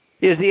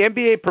 Is the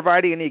MBA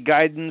providing any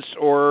guidance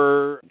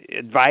or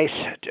advice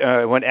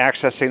when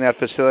accessing that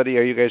facility?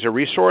 Are you guys a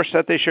resource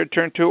that they should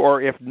turn to?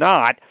 Or if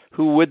not,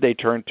 who would they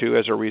turn to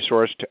as a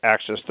resource to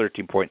access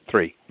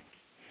 13.3?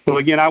 So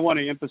again, I want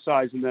to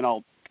emphasize, and then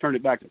I'll turn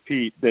it back to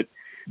Pete, that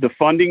the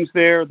funding's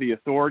there, the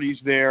authority's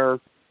there,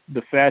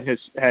 the Fed has,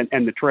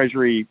 and the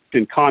Treasury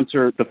in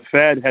concert, the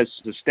Fed has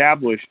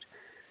established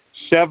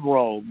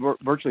several,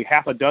 virtually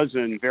half a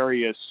dozen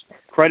various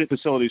credit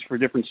facilities for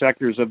different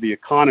sectors of the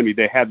economy.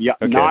 They have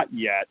not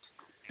yet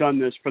done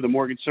this for the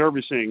mortgage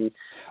servicing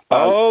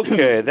there's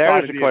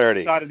the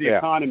clarity. Side of the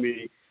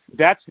economy.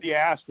 That's the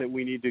ask that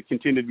we need to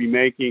continue to be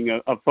making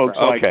of folks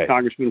like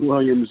Congressman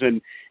Williams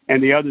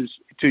and the others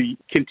to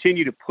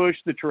continue to push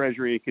the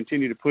Treasury and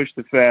continue to push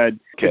the Fed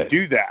to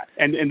do that.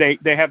 And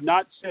they have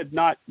not said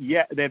not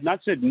yet. They have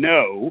not said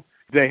no.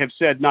 They have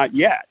said not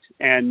yet.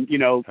 And,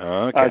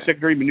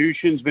 Secretary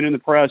Mnuchin's been in the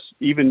press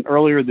even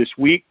earlier this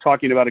week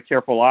talking about a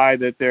careful eye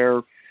that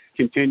they're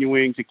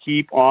continuing to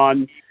keep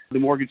on the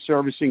mortgage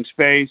servicing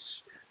space,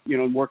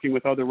 and working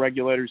with other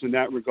regulators in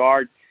that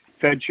regard.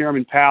 Fed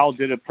Chairman Powell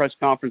did a press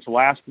conference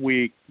last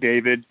week,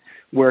 David,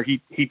 where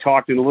he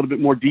talked in a little bit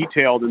more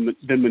detail than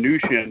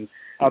Mnuchin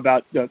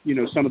about,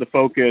 some of the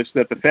focus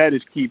that the Fed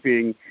is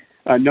keeping,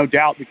 no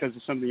doubt because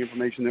of some of the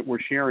information that we're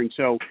sharing.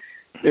 So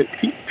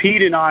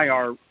Pete and I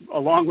are,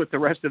 along with the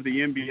rest of the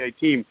MBA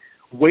team,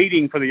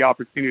 waiting for the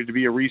opportunity to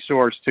be a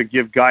resource to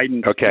give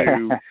guidance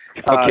to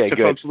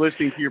folks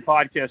listening to your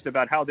podcast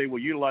about how they will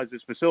utilize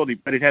this facility,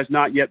 but it has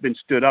not yet been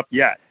stood up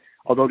yet,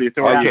 although the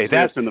authority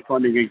exists and the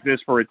funding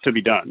exists for it to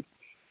be done.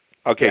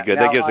 Okay, good.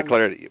 Now, that gives the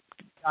clarity.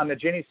 On the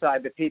Ginnie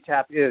side, the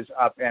PTAP is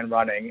up and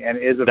running and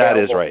is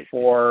available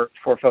for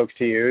folks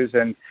to use.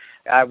 And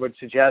I would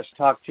suggest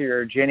talk to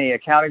your Ginnie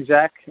account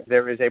exec.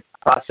 There is a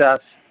process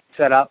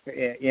set up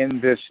in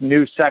this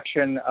new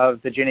section of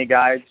the Ginnie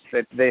guides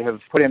that they have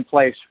put in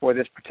place for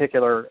this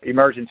particular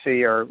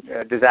emergency or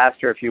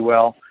disaster, if you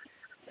will.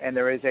 And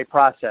there is a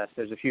process.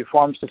 There's a few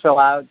forms to fill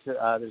out.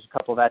 There's a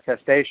couple of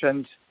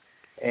attestations,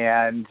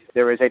 and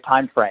there is a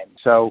time frame.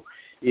 So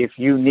if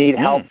you need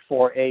help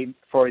for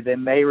the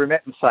May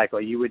remittance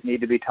cycle, you would need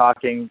to be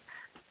talking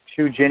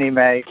to Ginnie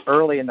Mae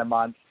early in the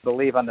month. I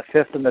believe on the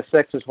 5th and the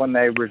 6th is when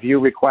they review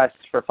requests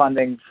for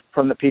funding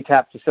from the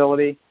PTAP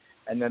facility,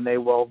 and then they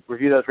will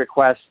review those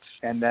requests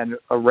and then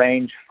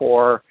arrange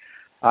for,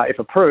 if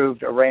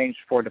approved, arrange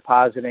for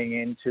depositing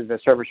into the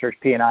servicer's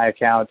P&I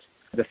account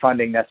the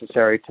funding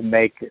necessary to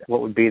make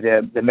what would be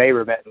the May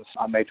remittance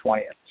on May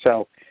 20th.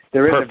 So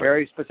there is a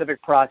very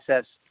specific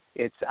process.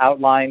 It's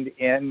outlined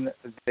in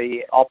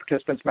the All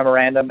Participants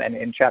Memorandum and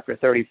in Chapter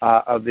 30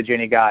 of the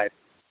Ginnie Guide.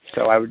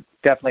 So I would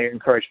definitely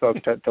encourage folks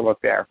to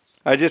look there.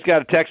 I just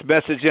got a text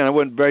message in. I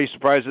wouldn't be very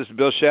surprised. This is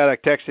Bill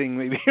Shattuck texting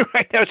me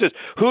right now. It says,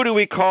 who do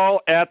we call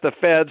at the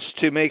Feds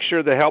to make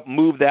sure to help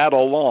move that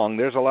along?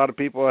 There's a lot of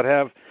people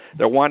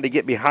they're wanting to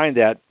get behind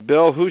that.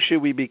 Bill, who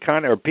should we be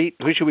Pete,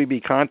 who should we be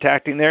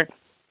contacting there?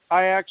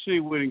 I actually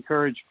would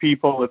encourage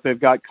people, if they've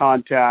got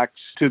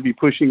contacts, to be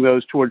pushing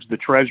those towards the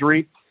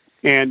Treasury.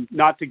 And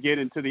not to get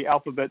into the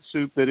alphabet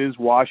soup that is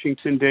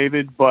Washington,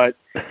 David, but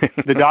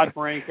the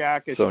Dodd-Frank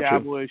Act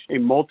established a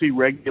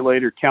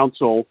multi-regulator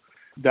council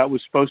that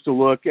was supposed to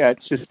look at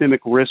systemic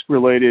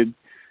risk-related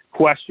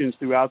questions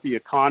throughout the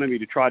economy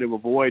to try to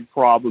avoid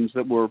problems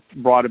that were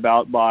brought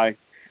about by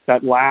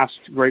that last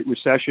Great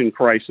Recession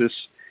crisis,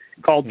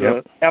 called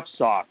the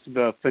FSOC,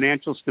 the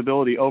Financial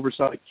Stability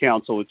Oversight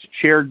Council. It's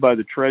chaired by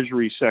the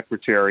Treasury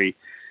Secretary.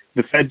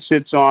 The Fed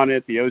sits on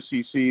it, the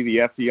OCC,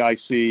 the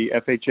FDIC,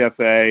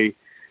 FHFA,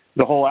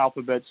 the whole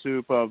alphabet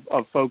soup of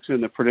folks in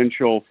the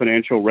prudential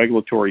financial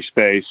regulatory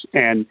space.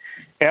 And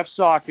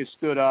FSOC has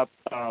stood up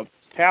a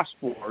task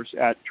force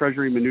at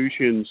Treasury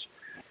Mnuchin's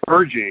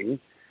urging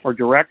or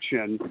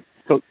direction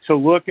to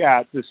look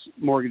at this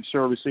mortgage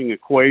servicing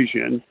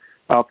equation,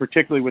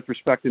 particularly with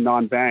respect to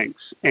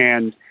non-banks.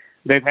 And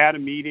they've had a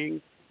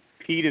meeting.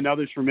 Pete and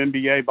others from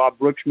MBA, Bob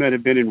Brookschmidt,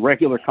 have been in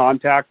regular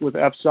contact with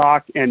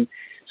FSOC. And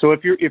so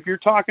if you're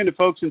talking to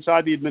folks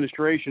inside the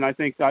administration, I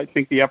think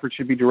the effort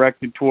should be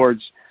directed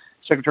towards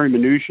Secretary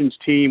Mnuchin's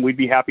team. We'd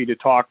be happy to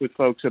talk with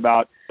folks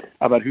about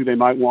who they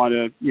might want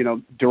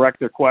to,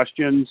 direct their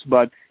questions.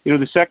 But,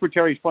 the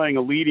Secretary is playing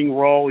a leading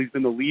role. He's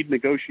been the lead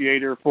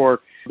negotiator for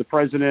the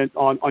president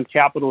on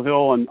Capitol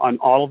Hill and on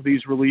all of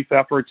these relief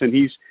efforts, and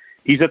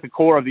he's at the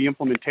core of the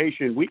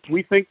implementation.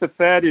 We think the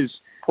Fed is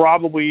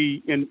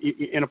probably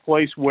in a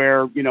place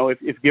where,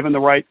 if given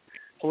the right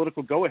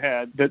political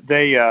go-ahead, that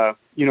they,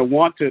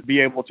 want to be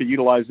able to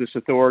utilize this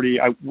authority.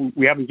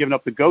 We haven't given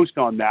up the ghost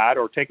on that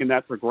or taken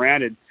that for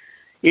granted.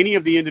 any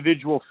of the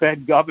individual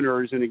Fed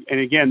governors, and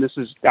again, this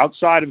is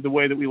outside of the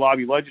way that we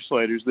lobby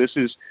legislators. This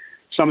is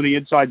some of the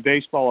inside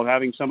baseball of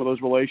having some of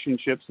those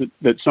relationships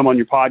that some on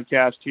your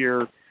podcast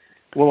here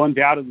will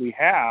undoubtedly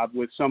have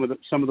with some of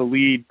the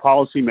lead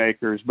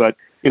policymakers. But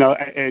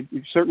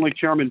certainly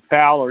Chairman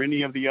Powell or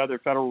any of the other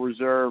Federal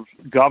Reserve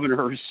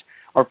governors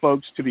are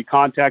folks to be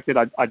contacted.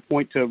 I'd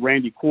point to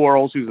Randy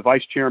Quarles, who's the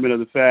vice chairman of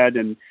the Fed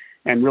and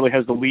really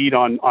has the lead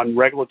on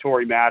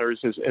regulatory matters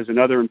as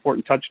another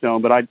important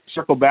touchstone. But I'd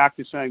circle back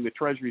to saying the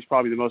Treasury is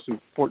probably the most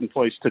important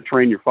place to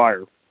train your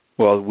fire.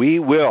 Well, we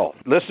will.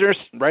 Listeners,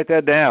 write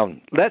that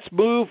down. Let's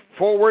move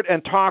forward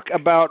and talk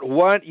about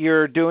what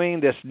you're doing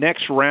this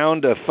next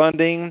round of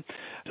funding.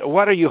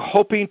 What are you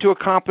hoping to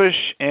accomplish,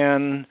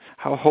 and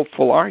how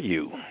hopeful are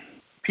you?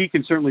 Pete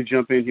can certainly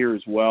jump in here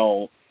as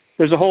well.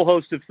 There's a whole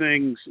host of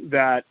things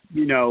that,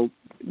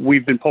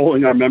 we've been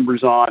polling our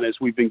members on as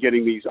we've been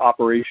getting these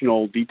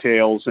operational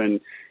details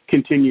and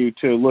continue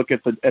to look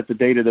at the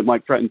data that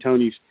Mike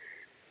Tretton-Tony's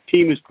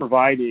team is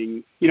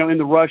providing. In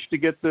the rush to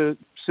get the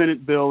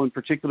Senate bill in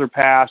particular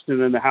passed and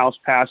then the House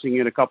passing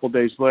it a couple of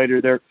days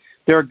later, there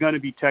are going to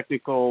be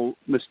technical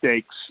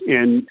mistakes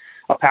in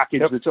a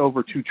package that's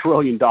over $2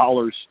 trillion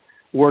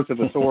worth of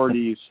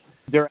authorities.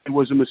 There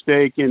was a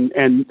mistake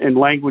and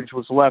language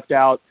was left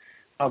out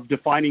of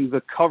defining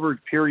the covered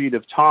period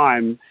of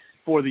time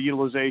for the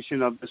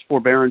utilization of this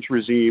forbearance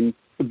regime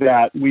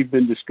that we've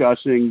been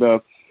discussing, the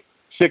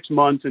 6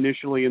 months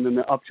initially and then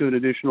up to an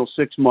additional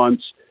 6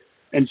 months.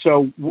 And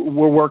so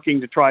we're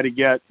working to try to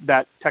get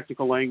that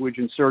technical language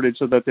inserted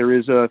so that there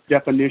is a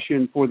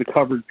definition for the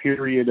covered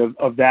period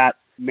of that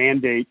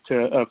mandate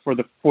for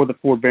the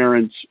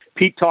forbearance.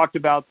 Pete talked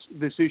about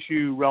this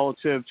issue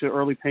relative to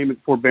early payment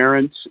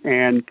forbearance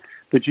and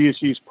the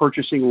GSEs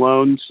purchasing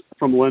loans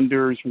from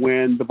lenders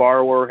when the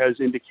borrower has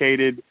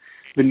indicated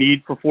the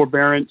need for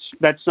forbearance.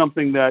 That's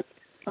something that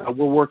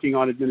we're working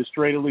on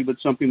administratively, but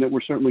something that we're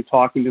certainly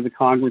talking to the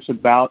Congress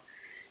about.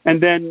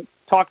 And then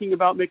talking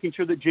about making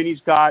sure that Ginnie's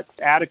got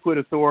adequate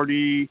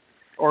authority,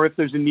 or if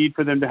there's a need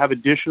for them to have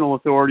additional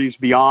authorities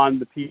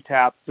beyond the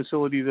PTAP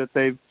facility that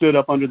they've stood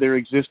up under their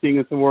existing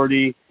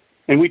authority.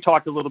 And we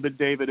talked a little bit,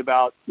 David,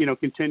 about,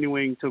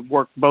 continuing to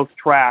work both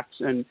tracks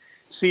and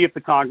see if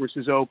the Congress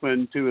is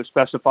open to a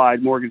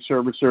specified mortgage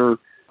servicer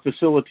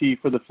facility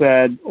for the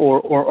Fed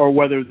or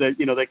whether that,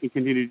 they can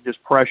continue to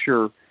just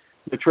pressure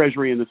the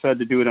Treasury and the Fed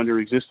to do it under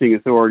existing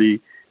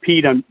authority.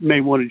 Pete, I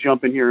may want to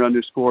jump in here and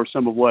underscore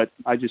some of what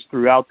I just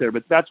threw out there,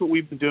 but that's what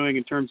we've been doing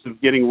in terms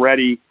of getting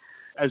ready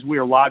as we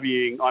are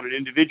lobbying on an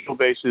individual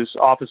basis,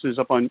 offices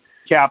up on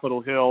Capitol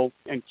Hill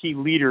and key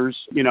leaders,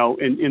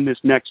 in this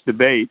next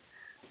debate.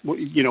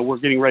 We're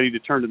getting ready to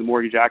turn to the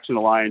Mortgage Action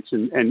Alliance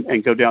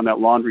and go down that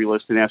laundry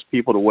list and ask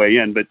people to weigh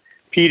in. But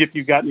Pete, if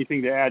you've got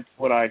anything to add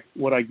to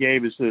what I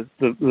gave is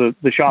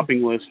the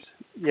shopping list.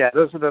 Yeah,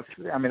 those are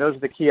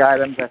the key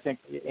items. I think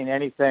in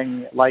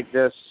anything like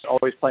this,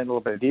 always playing a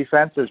little bit of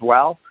defense as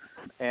well.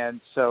 And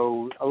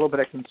so a little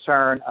bit of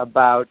concern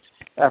about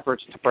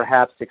efforts to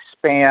perhaps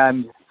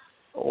expand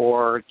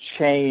or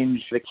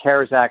change the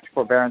CARES Act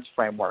forbearance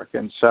framework.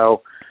 And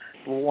so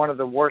one of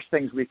the worst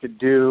things we could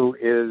do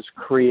is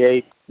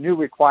create new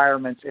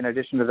requirements in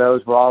addition to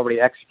those we're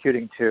already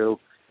executing to.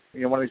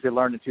 One of the things we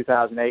learned in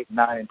 2008,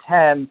 9, and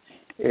 10,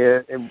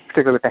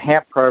 particularly with the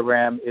HAMP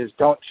program, is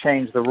don't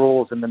change the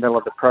rules in the middle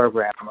of the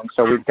program. And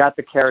so we've got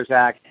the CARES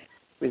Act,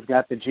 we've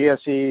got the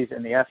GSEs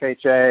and the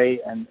FHA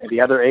and the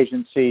other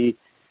agency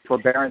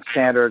forbearance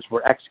standards.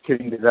 We're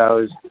executing to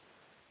those.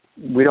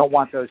 We don't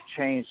want those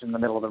changed in the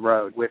middle of the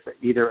road with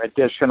either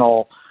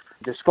additional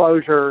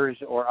disclosures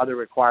or other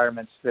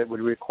requirements that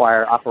would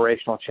require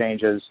operational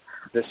changes.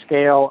 The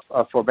scale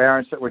of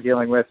forbearance that we're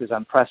dealing with is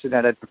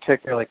unprecedented,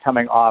 particularly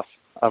coming off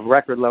of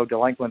record low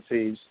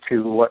delinquencies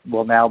to what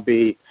will now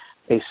be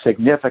a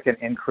significant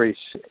increase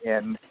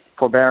in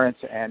forbearance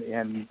and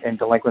in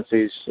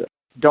delinquencies.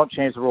 Don't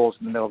change the rules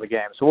in the middle of the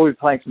game. So we'll be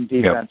playing some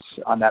defense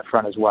on that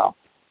front as well.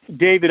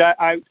 David,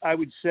 I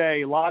would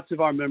say lots of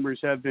our members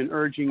have been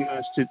urging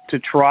us to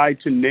try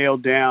to nail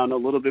down a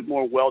little bit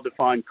more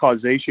well-defined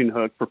causation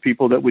hook for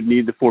people that would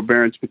need the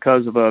forbearance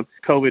because of a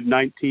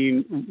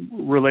COVID-19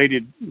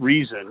 related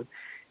reason.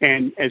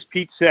 And as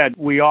Pete said,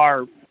 we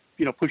are,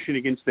 pushing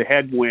against the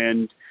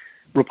headwind.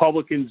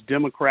 Republicans,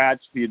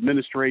 Democrats, the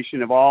administration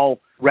have all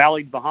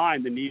rallied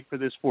behind the need for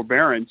this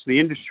forbearance. The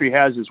industry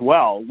has as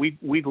well.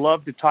 We'd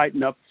love to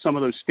tighten up some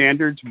of those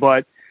standards,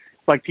 but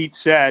like Pete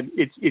said,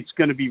 it's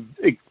going to be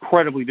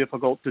incredibly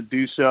difficult to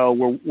do so.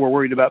 We're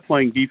worried about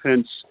playing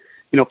defense,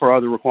 for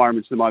other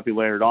requirements that might be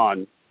layered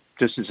on,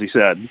 just as he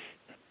said.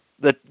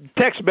 The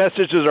text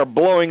messages are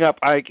blowing up.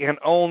 I can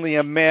only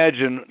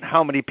imagine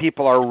how many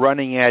people are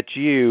running at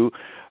you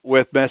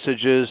with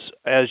messages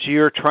as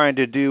you're trying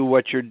to do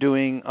what you're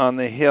doing on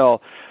the Hill.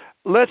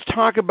 Let's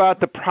talk about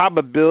the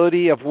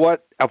probability of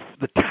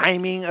the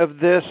timing of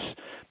this.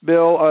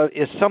 Bill,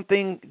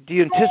 do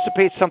you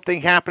anticipate something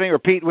happening? Or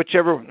Pete,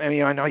 whichever,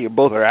 I know you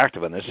both are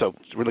active in this, so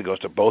it really goes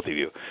to both of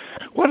you.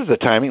 What is the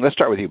timing? Let's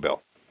start with you,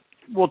 Bill.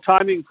 Well,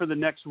 timing for the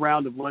next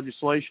round of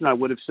legislation, I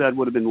would have said,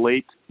 would have been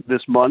late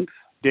this month.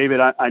 David,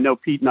 I know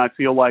Pete and I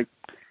feel like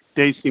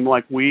days seem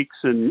like weeks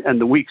and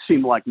the weeks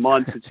seem like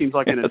months. It seems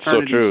like an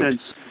eternity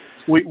since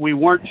we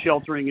weren't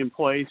sheltering in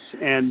place,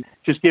 and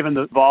just given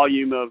the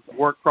volume of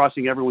work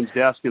crossing everyone's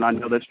desk, and I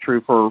know that's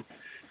true for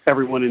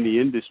everyone in the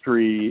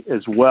industry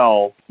as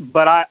well.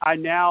 But I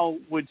now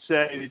would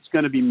say it's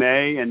going to be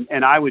May,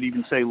 and I would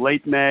even say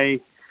late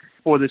May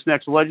for this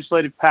next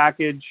legislative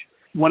package.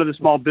 One of the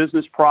small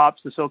business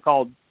props, the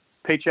so-called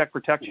Paycheck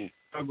Protection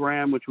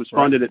Program, which was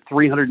funded at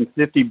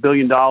 $350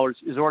 billion,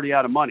 is already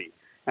out of money.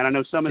 And I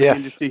know some in the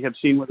industry have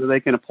seen whether they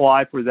can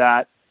apply for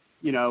that,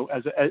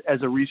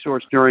 as a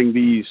resource during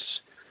these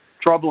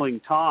troubling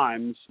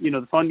times.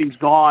 The funding's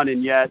gone,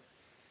 and yet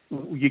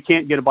you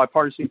can't get a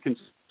bipartisan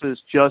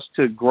consensus just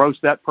to gross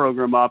that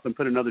program up and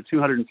put another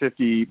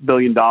 $250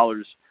 billion,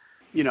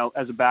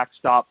 as a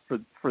backstop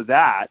for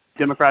that.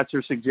 Democrats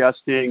are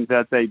suggesting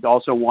that they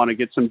also want to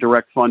get some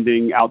direct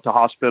funding out to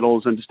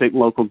hospitals and to state and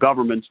local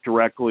governments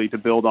directly to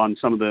build on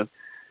some of the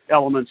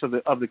elements of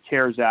the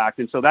CARES Act.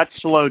 And so that's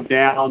slowed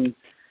down.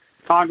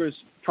 Congress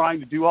trying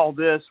to do all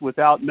this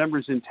without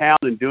members in town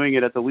and doing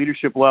it at the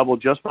leadership level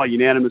just by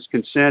unanimous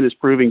consent is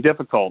proving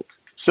difficult.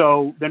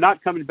 So they're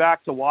not coming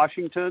back to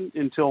Washington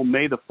until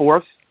May the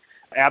 4th,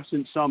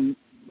 absent some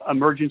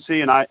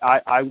emergency. And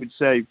I would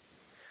say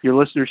your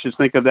listeners should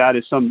think of that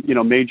as some,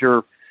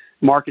 major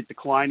market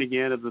decline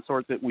again of the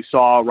sort that we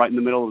saw right in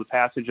the middle of the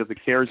passage of the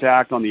CARES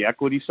Act on the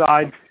equity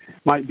side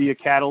might be a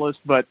catalyst.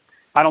 But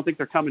I don't think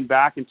they're coming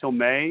back until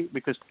May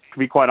because, to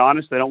be quite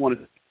honest, they don't want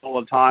to all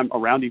the time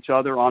around each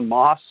other on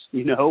moss,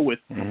 with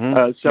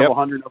several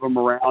hundred of them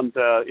around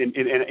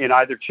in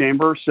either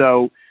chamber.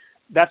 So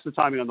that's the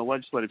timing on the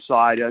legislative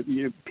side.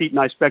 Pete and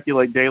I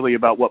speculate daily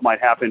about what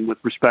might happen with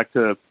respect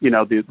to,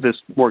 this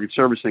mortgage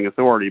servicing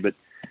authority. But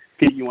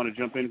Pete, you want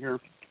to jump in here?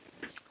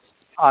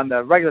 On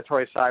the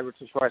regulatory side,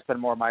 which is where I spend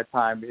more of my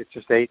time,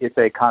 it's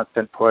a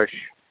constant push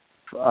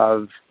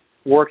of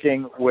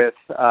working with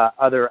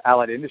other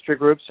allied industry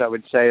groups. I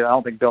would say, I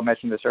don't think Bill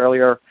mentioned this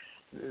earlier,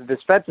 this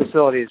Fed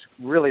facility is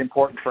really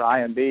important for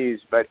IMBs,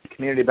 but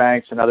community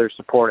banks and others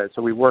support it.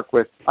 So we work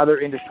with other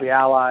industry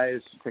allies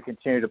to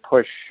continue to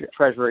push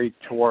Treasury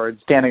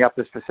towards standing up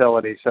this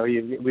facility. So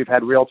we've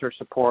had realtor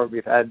support,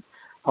 we've had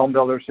home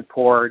builder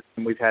support,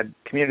 and we've had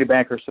community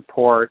banker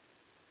support.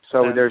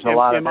 So there's a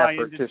lot of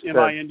effort.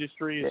 MI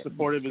industry is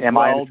supportive as well.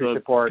 MI industry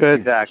support,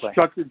 exactly.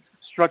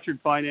 Structured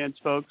finance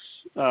folks,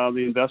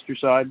 the investor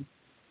side.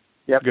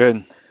 Yep.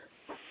 Good.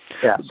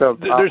 Yeah, so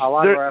a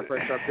lot of our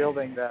efforts are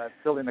building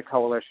the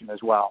coalition as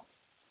well.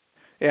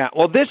 Yeah,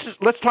 well,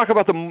 let's talk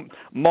about the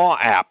MAW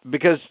app,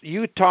 because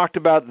you talked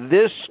about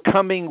this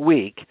coming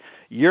week.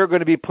 You're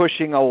going to be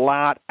pushing a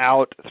lot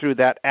out through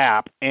that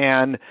app,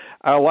 and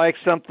I like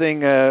something.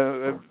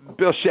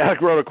 Bill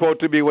Shattuck wrote a quote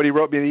to me when he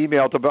wrote me an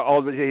email to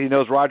all. He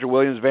knows Roger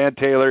Williams, Van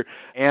Taylor,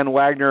 Ann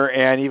Wagner,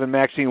 and even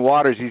Maxine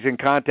Waters. He's in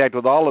contact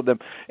with all of them,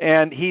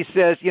 and he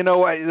says,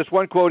 this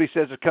one quote he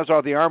says, it comes out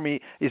of the Army.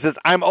 He says,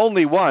 "I'm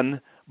only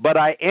one, but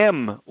I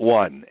am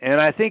one." And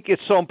I think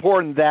it's so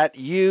important that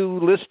you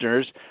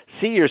listeners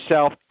see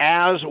yourself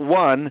as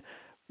one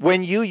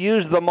when you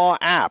use the MAW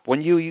app,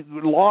 when you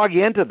log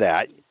into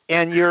that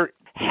and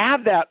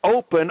have that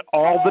open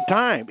all the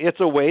time.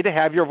 It's a way to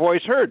have your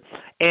voice heard.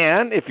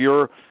 And if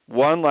you're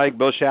one like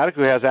Bill Shattuck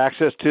who has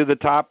access to the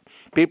top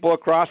people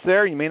across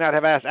there, you may not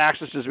have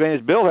access to as many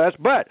as Bill has,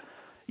 but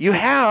you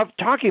have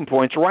talking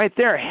points right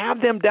there.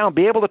 Have them down.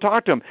 Be able to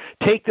talk to them.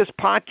 Take this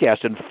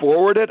podcast and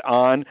forward it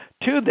on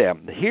to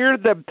them. Hear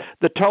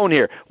the tone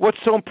here. What's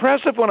so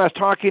impressive when I was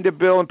talking to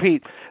Bill and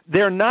Pete,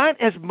 they're not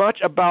as much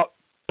about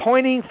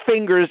pointing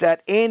fingers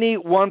at any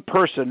one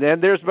person.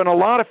 And there's been a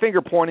lot of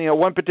finger pointing at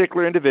one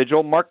particular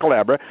individual, Mark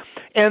Calabra,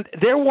 and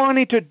they're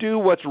wanting to do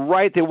what's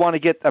right. They want to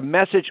get the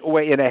message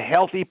away in a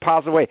healthy,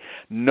 positive way.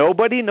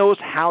 Nobody knows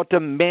how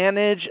to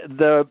manage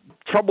the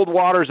troubled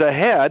waters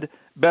ahead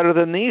better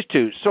than these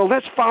two. So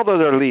let's follow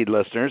their lead,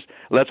 listeners.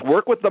 Let's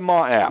work with the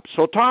MAW app.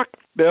 So talk,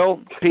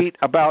 Bill, Pete,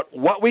 about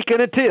what we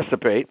can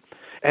anticipate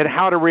and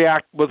how to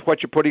react with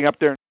what you're putting up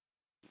there.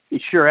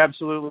 Sure,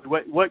 absolutely.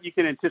 What you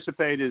can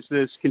anticipate is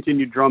this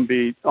continued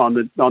drumbeat on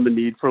the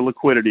need for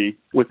liquidity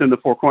within the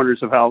four corners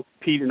of how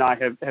Pete and I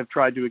have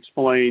tried to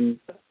explain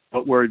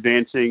what we're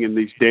advancing in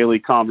these daily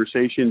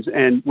conversations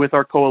and with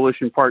our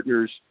coalition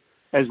partners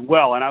as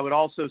well. And I would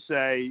also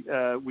say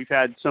we've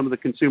had some of the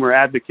consumer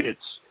advocates,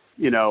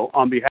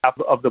 on behalf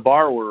of the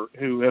borrower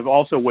who have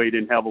also weighed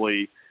in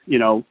heavily,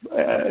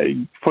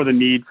 for the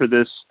need for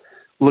this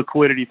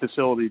liquidity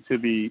facility to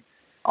be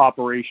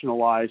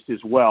operationalized as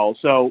well.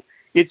 So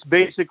it's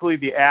basically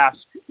the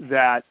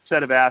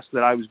set of asks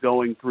that I was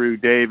going through,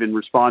 Dave, in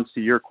response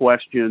to your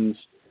questions,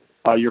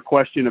 your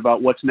question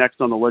about what's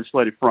next on the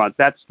legislative front.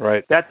 That's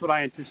right. That's what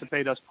I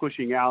anticipate us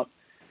pushing out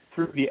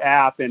through the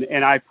app.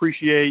 And I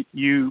appreciate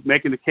you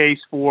making the case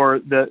for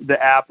the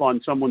app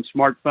on someone's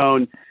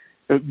smartphone,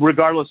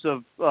 regardless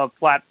of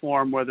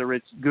platform, whether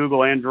it's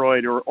Google,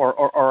 Android,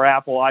 or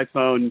Apple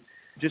iPhone.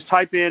 Just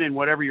type in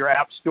whatever your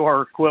app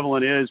store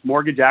equivalent is,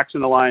 Mortgage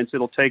Action Alliance.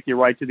 It'll take you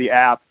right to the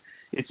app.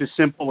 It's as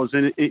simple as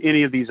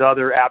any of these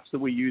other apps that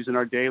we use in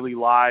our daily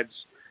lives,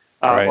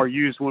 or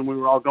used when we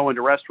were all going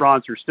to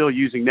restaurants, or still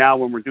using now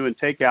when we're doing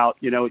takeout,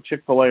 at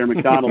Chick-fil-A or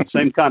McDonald's.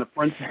 Same kind of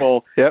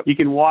principle. Yep. You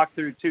can walk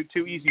through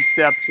two easy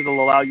steps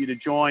that'll allow you to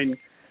join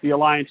the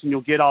Alliance, and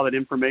you'll get all that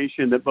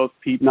information that both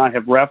Pete and I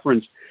have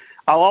referenced.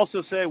 I'll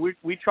also say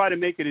we try to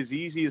make it as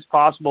easy as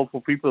possible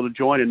for people to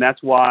join, and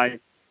that's why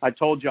I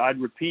told you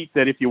I'd repeat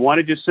that if you want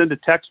to just send a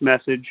text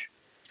message,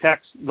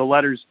 text the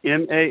letters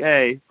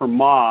MAA for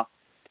Ma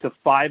to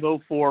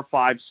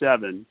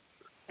 50457,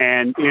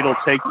 and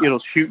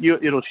it'll shoot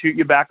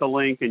you back a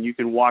link, and you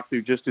can walk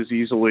through just as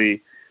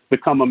easily,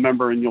 become a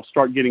member, and you'll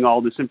start getting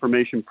all this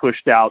information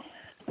pushed out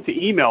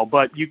to email.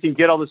 But you can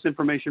get all this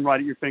information right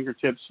at your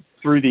fingertips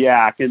through the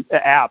app,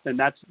 and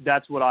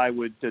that's what I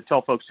would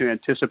tell folks to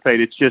anticipate.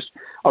 It's just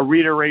a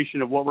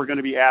reiteration of what we're going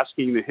to be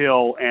asking the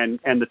Hill and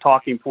the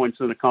talking points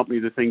of the company,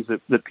 the things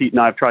that Pete and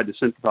I have tried to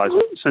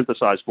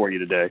synthesize for you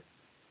today.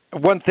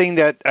 One thing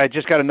that I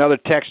just got another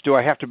text, do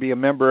I have to be a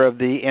member of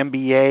the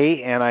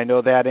MBA? And I know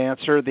that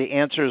answer. The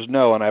answer is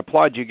no, and I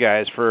applaud you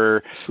guys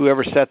for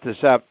whoever set this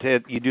up.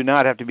 You do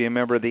not have to be a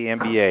member of the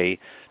MBA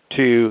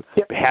to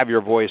have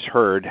your voice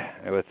heard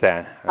with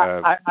that.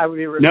 I would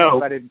be remiss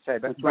if I didn't say,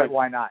 but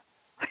why not?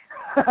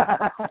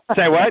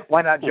 Say what?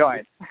 Why not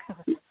join?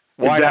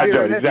 Why not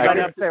join? Exactly. I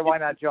didn't say why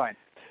not join.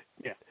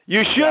 Yeah.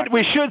 You should.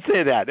 We should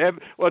say that.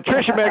 Well,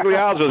 Tricia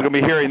Magliazzo is going to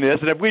be hearing this,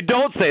 and if we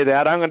don't say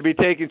that, I'm going to be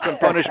taking some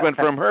punishment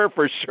from her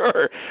for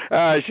sure.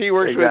 She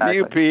works with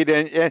you, Pete,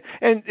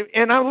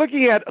 and I'm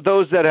looking at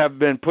those that have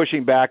been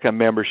pushing back on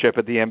membership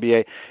at the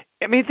MBA.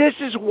 I mean, this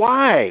is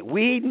why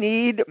we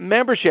need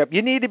membership.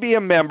 You need to be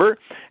a member,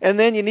 and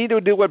then you need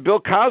to do what Bill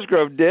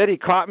Cosgrove did. He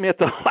caught me at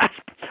the last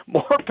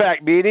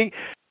MORPAC meeting.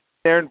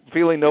 There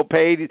feeling no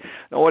paid,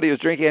 know what he was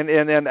drinking,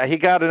 and then he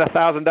got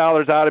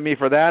 $1,000 out of me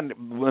for that, and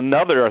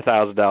another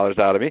 $1,000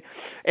 out of me.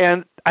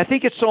 And I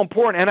think it's so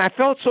important, and I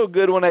felt so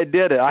good when I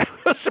did it. It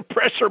was a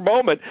pressure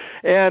moment,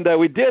 and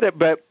we did it,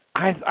 but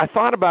I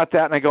thought about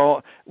that, and I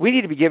go, we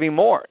need to be giving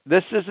more.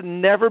 This has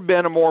never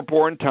been a more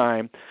important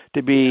time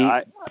to be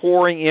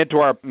pouring into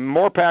our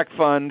MORPAC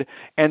fund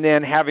and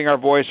then having our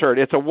voice heard.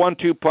 It's a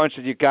 1-2 punch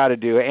that you got to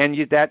do. And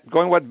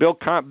going what Bill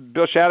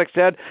Shattuck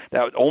said,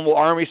 that old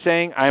Army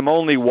saying, I'm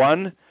only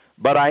one,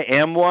 but I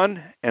am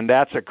one, and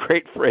that's a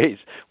great phrase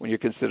when you're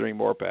considering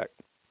MORPAC.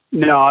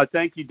 No,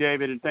 thank you,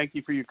 David, and thank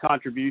you for your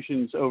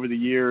contributions over the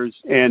years,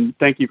 and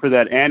thank you for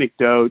that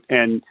anecdote.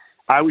 And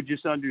I would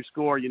just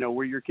underscore,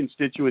 we're your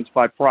constituents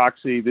by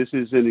proxy. This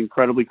is an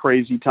incredibly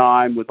crazy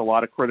time with a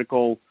lot of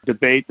critical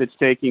debate that's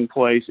taking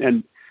place.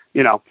 And,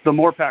 the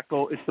MORPAC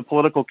goal, it's the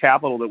political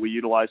capital that we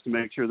utilize to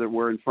make sure that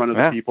we're in front of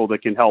the people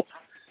that can help,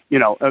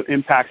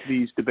 impact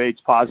these debates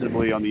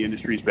positively on the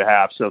industry's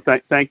behalf. So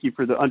thank you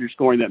for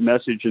underscoring that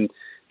message. And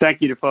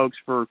thank you to folks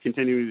for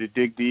continuing to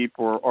dig deep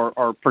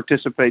or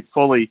participate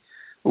fully,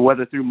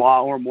 whether through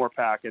MA or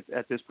MORPAC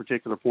at this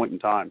particular point in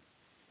time.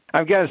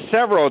 I've got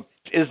several.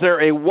 Is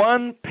there a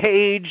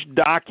one-page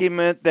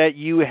document that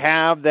you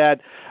have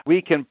that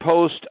we can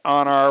post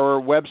on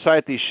our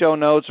website, the show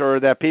notes, or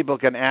that people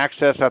can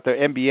access at the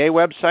MBA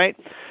website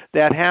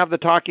that have the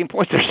talking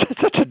points? There's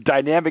such a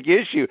dynamic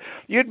issue.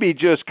 You'd be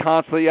just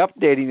constantly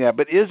updating that.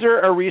 But is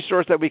there a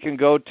resource that we can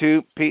go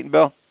to, Pete and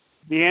Bill?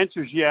 The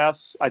answer is yes.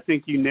 I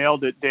think you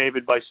nailed it,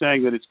 David, by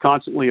saying that it's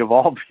constantly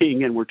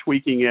evolving and we're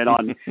tweaking it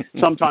on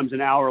sometimes an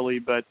hourly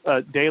but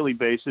daily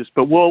basis.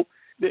 But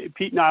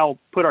Pete and I will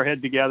put our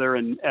heads together,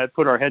 and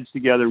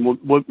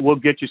we'll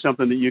get you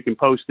something that you can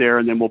post there,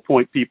 and then we'll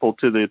point people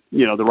to the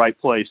right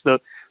place. The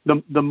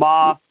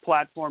MA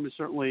platform is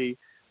certainly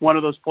one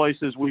of those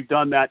places. We've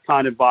done that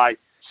kind of by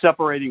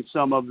separating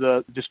some of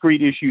the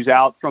discrete issues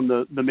out from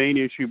the main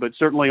issue, but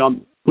certainly on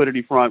the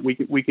liquidity front,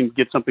 we can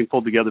get something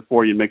pulled together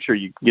for you and make sure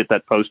you get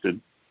that posted.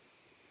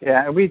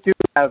 Yeah, and we do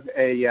have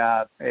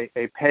a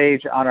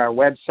page on our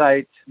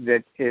website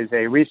that is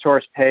a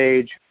resource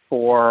page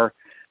for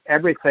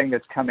everything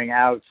that's coming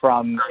out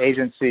from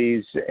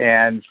agencies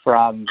and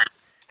from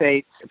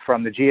states,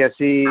 from the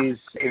GSEs.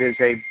 It is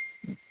a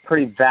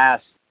pretty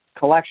vast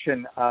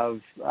collection of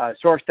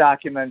source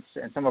documents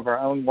and some of our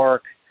own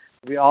work.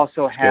 We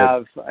also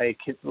have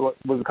what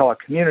we call a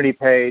community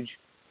page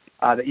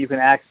that you can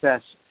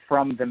access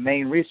from the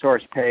main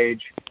resource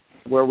page,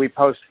 where we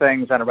post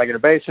things on a regular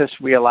basis.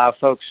 We allow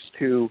folks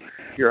if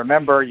you're a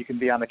member, you can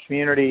be on the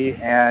community,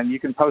 and you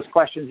can post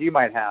questions you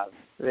might have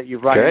that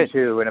you've run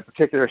into in a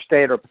particular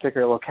state or a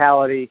particular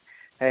locality.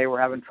 Hey, we're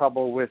having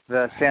trouble with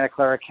the Santa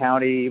Clara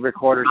County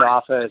Recorder's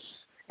Office.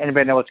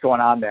 Anybody know what's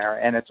going on there?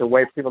 And it's a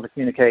way for people to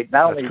communicate,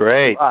 not only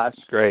to us,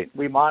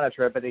 we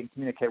monitor it, but they can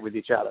communicate with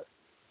each other.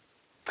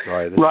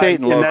 Right, state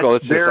and local.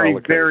 That's very,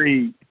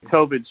 very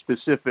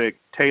COVID-specific,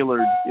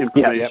 tailored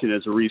information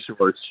as a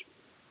resource.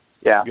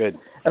 Yeah. Good.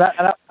 And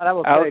I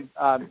will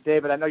say,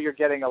 David, I know you're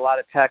getting a lot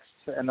of texts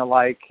and the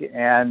like,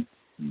 and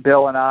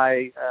Bill and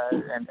I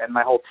and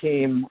my whole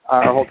team,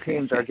 our whole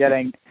teams are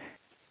getting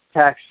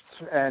texts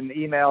and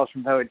emails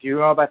from do you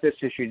know about this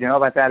issue? Do you know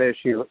about that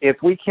issue? If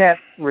we can't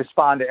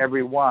respond to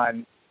every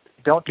one,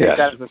 don't take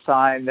that as a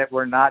sign that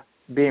we're not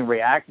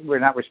we're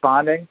not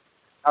responding.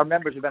 Our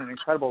members have been an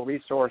incredible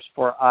resource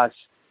for us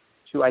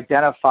to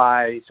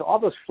identify. So all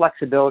those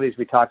flexibilities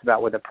we talked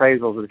about with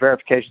appraisals, with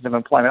verifications of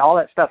employment, all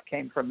that stuff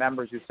came from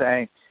members who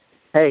saying,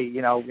 hey,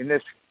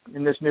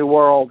 in this new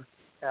world,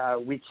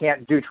 we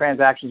can't do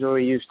transactions the way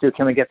we used to.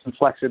 Can we get some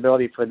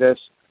flexibility for this,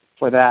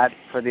 for that,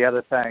 for the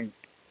other thing?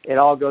 It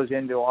all goes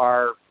into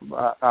our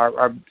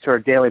sort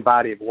of daily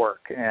body of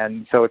work.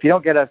 And so if you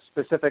don't get a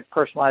specific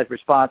personalized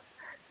response,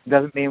 it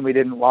doesn't mean we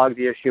didn't log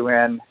the issue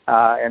in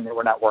and that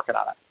we're not working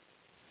on it.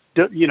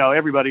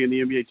 Everybody in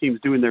the MBA team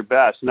is doing their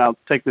best, and I'll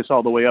take this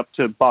all the way up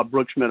to Bob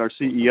Brookschmidt, our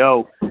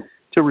CEO,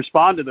 to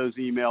respond to those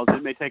emails.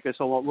 It may take us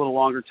a little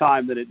longer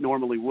time than it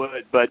normally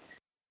would, but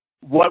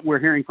what we're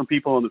hearing from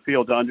people in the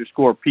field, to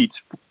underscore Pete's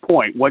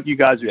point, what you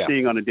guys are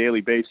seeing on a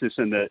daily basis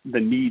and the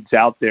needs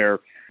out there,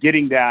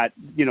 getting that,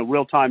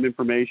 real-time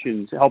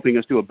information is helping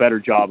us do a better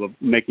job of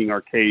making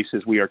our case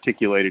as we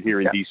articulated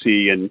here in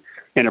D.C. and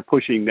are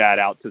pushing that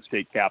out to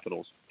state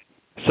capitals.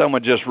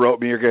 Someone just wrote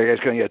me, you're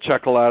guys going to get a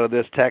chuckle out of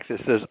this text. It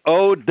says,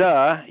 oh,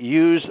 duh,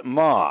 use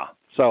ma.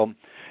 So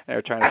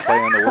they're trying to play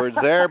on the words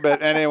there.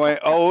 But anyway,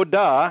 oh,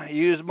 duh,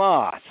 use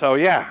ma. So,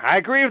 yeah, I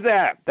agree with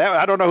that.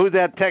 I don't know who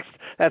that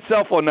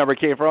cell phone number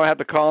came from. I'll have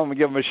to call them and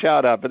give them a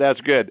shout-out, but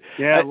that's good.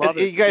 Yeah, I love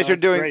it. You guys are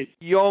doing great.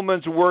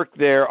 yeoman's work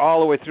there all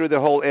the way through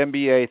the whole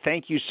MBA.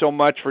 Thank you so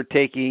much for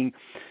taking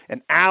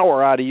an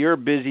hour out of your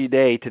busy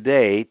day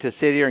today to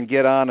sit here and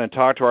get on and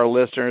talk to our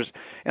listeners.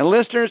 And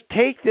listeners,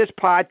 take this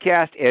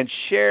podcast and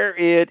share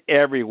it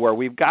everywhere.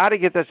 We've got to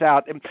get this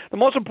out. And the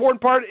most important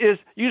part is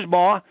use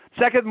MAW.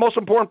 Second most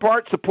important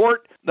part,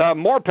 support the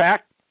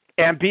MORPAC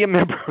and be a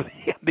member of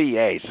the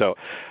MBA. So,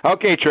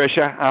 okay,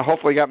 Tricia,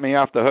 hopefully got me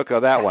off the hook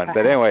of that one.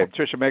 But anyway,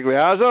 Tricia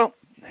Migliazzo,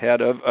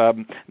 head of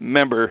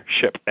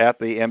membership at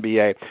the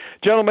MBA.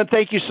 Gentlemen,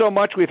 thank you so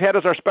much. We've had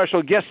as our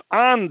special guest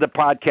on the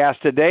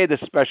podcast today, this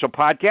special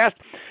podcast,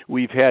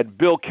 we've had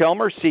Bill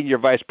Killmer, Senior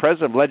Vice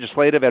President of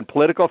Legislative and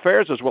Political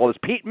Affairs, as well as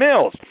Pete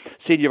Mills,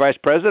 Senior Vice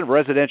President of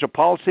Residential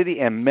Policy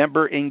and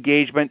Member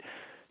Engagement.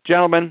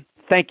 Gentlemen,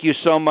 thank you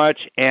so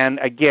much. And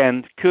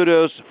again,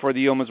 kudos for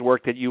the yeoman's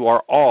work that you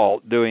are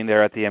all doing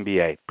there at the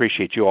MBA.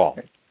 Appreciate you all.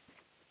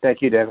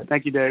 Thank you, David.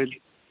 Thank you, David.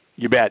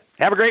 You bet.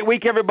 Have a great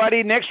week,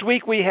 everybody. Next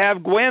week, we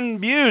have Gwen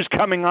Muse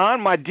coming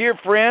on, my dear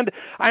friend.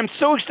 I'm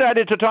so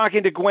excited to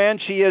talking to Gwen.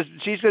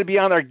 She's going to be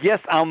on our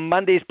guest on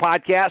Monday's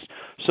podcast,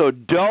 so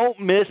don't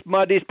miss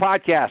Monday's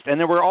podcast. And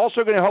then we're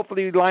also going to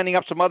hopefully be lining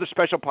up some other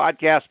special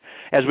podcasts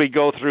as we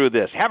go through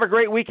this. Have a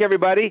great week,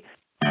 everybody.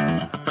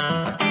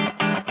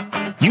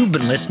 You've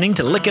been listening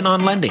to Lykken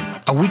on Lending,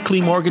 a weekly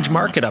mortgage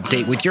market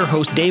update with your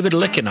host, David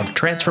Lykken of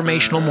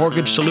Transformational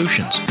Mortgage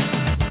Solutions.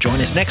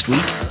 Join us next week,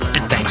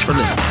 and thanks for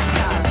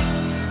listening.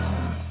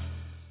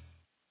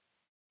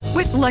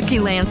 With Lucky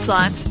Land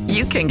Slots,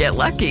 you can get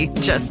lucky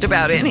just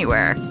about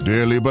anywhere.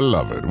 Dearly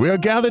beloved, we are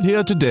gathered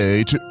here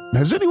today to...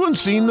 Has anyone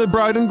seen the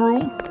bride and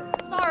groom?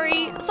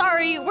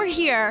 Sorry, we're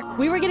here.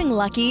 We were getting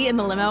lucky in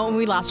the limo and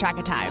we lost track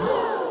of time.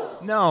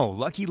 No,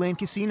 Lucky Land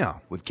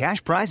Casino, with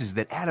cash prizes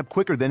that add up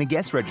quicker than a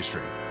guest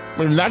registry.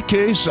 In that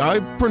case,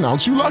 I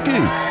pronounce you lucky.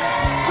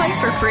 Play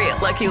for free at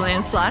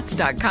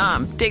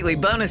LuckyLandSlots.com. Daily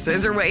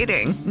bonuses are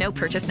waiting. No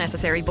purchase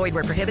necessary. Void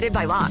where prohibited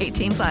by law.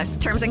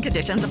 18+. Terms and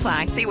conditions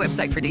apply. See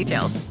website for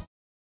details.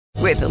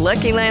 With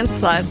Lucky Land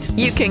Slots,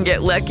 you can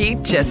get lucky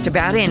just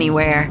about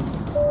anywhere.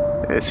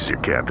 This is your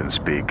captain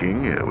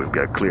speaking. We've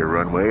got clear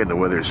runway and the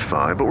weather's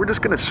fine, but we're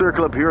just going to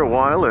circle up here a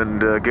while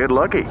and get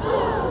lucky.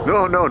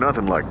 No,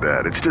 nothing like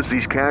that. It's just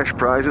these cash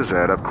prizes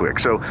add up quick.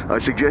 So I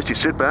suggest you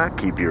sit back,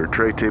 keep your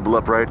tray table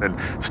upright, and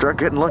start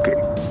getting lucky.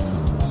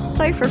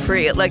 Play for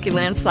free at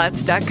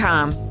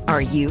LuckyLandSlots.com.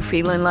 Are you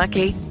feeling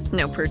lucky?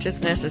 No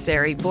purchase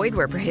necessary. Void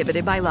where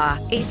prohibited by law.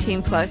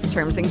 18+.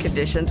 Terms and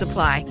conditions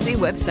apply. See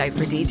website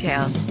for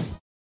details.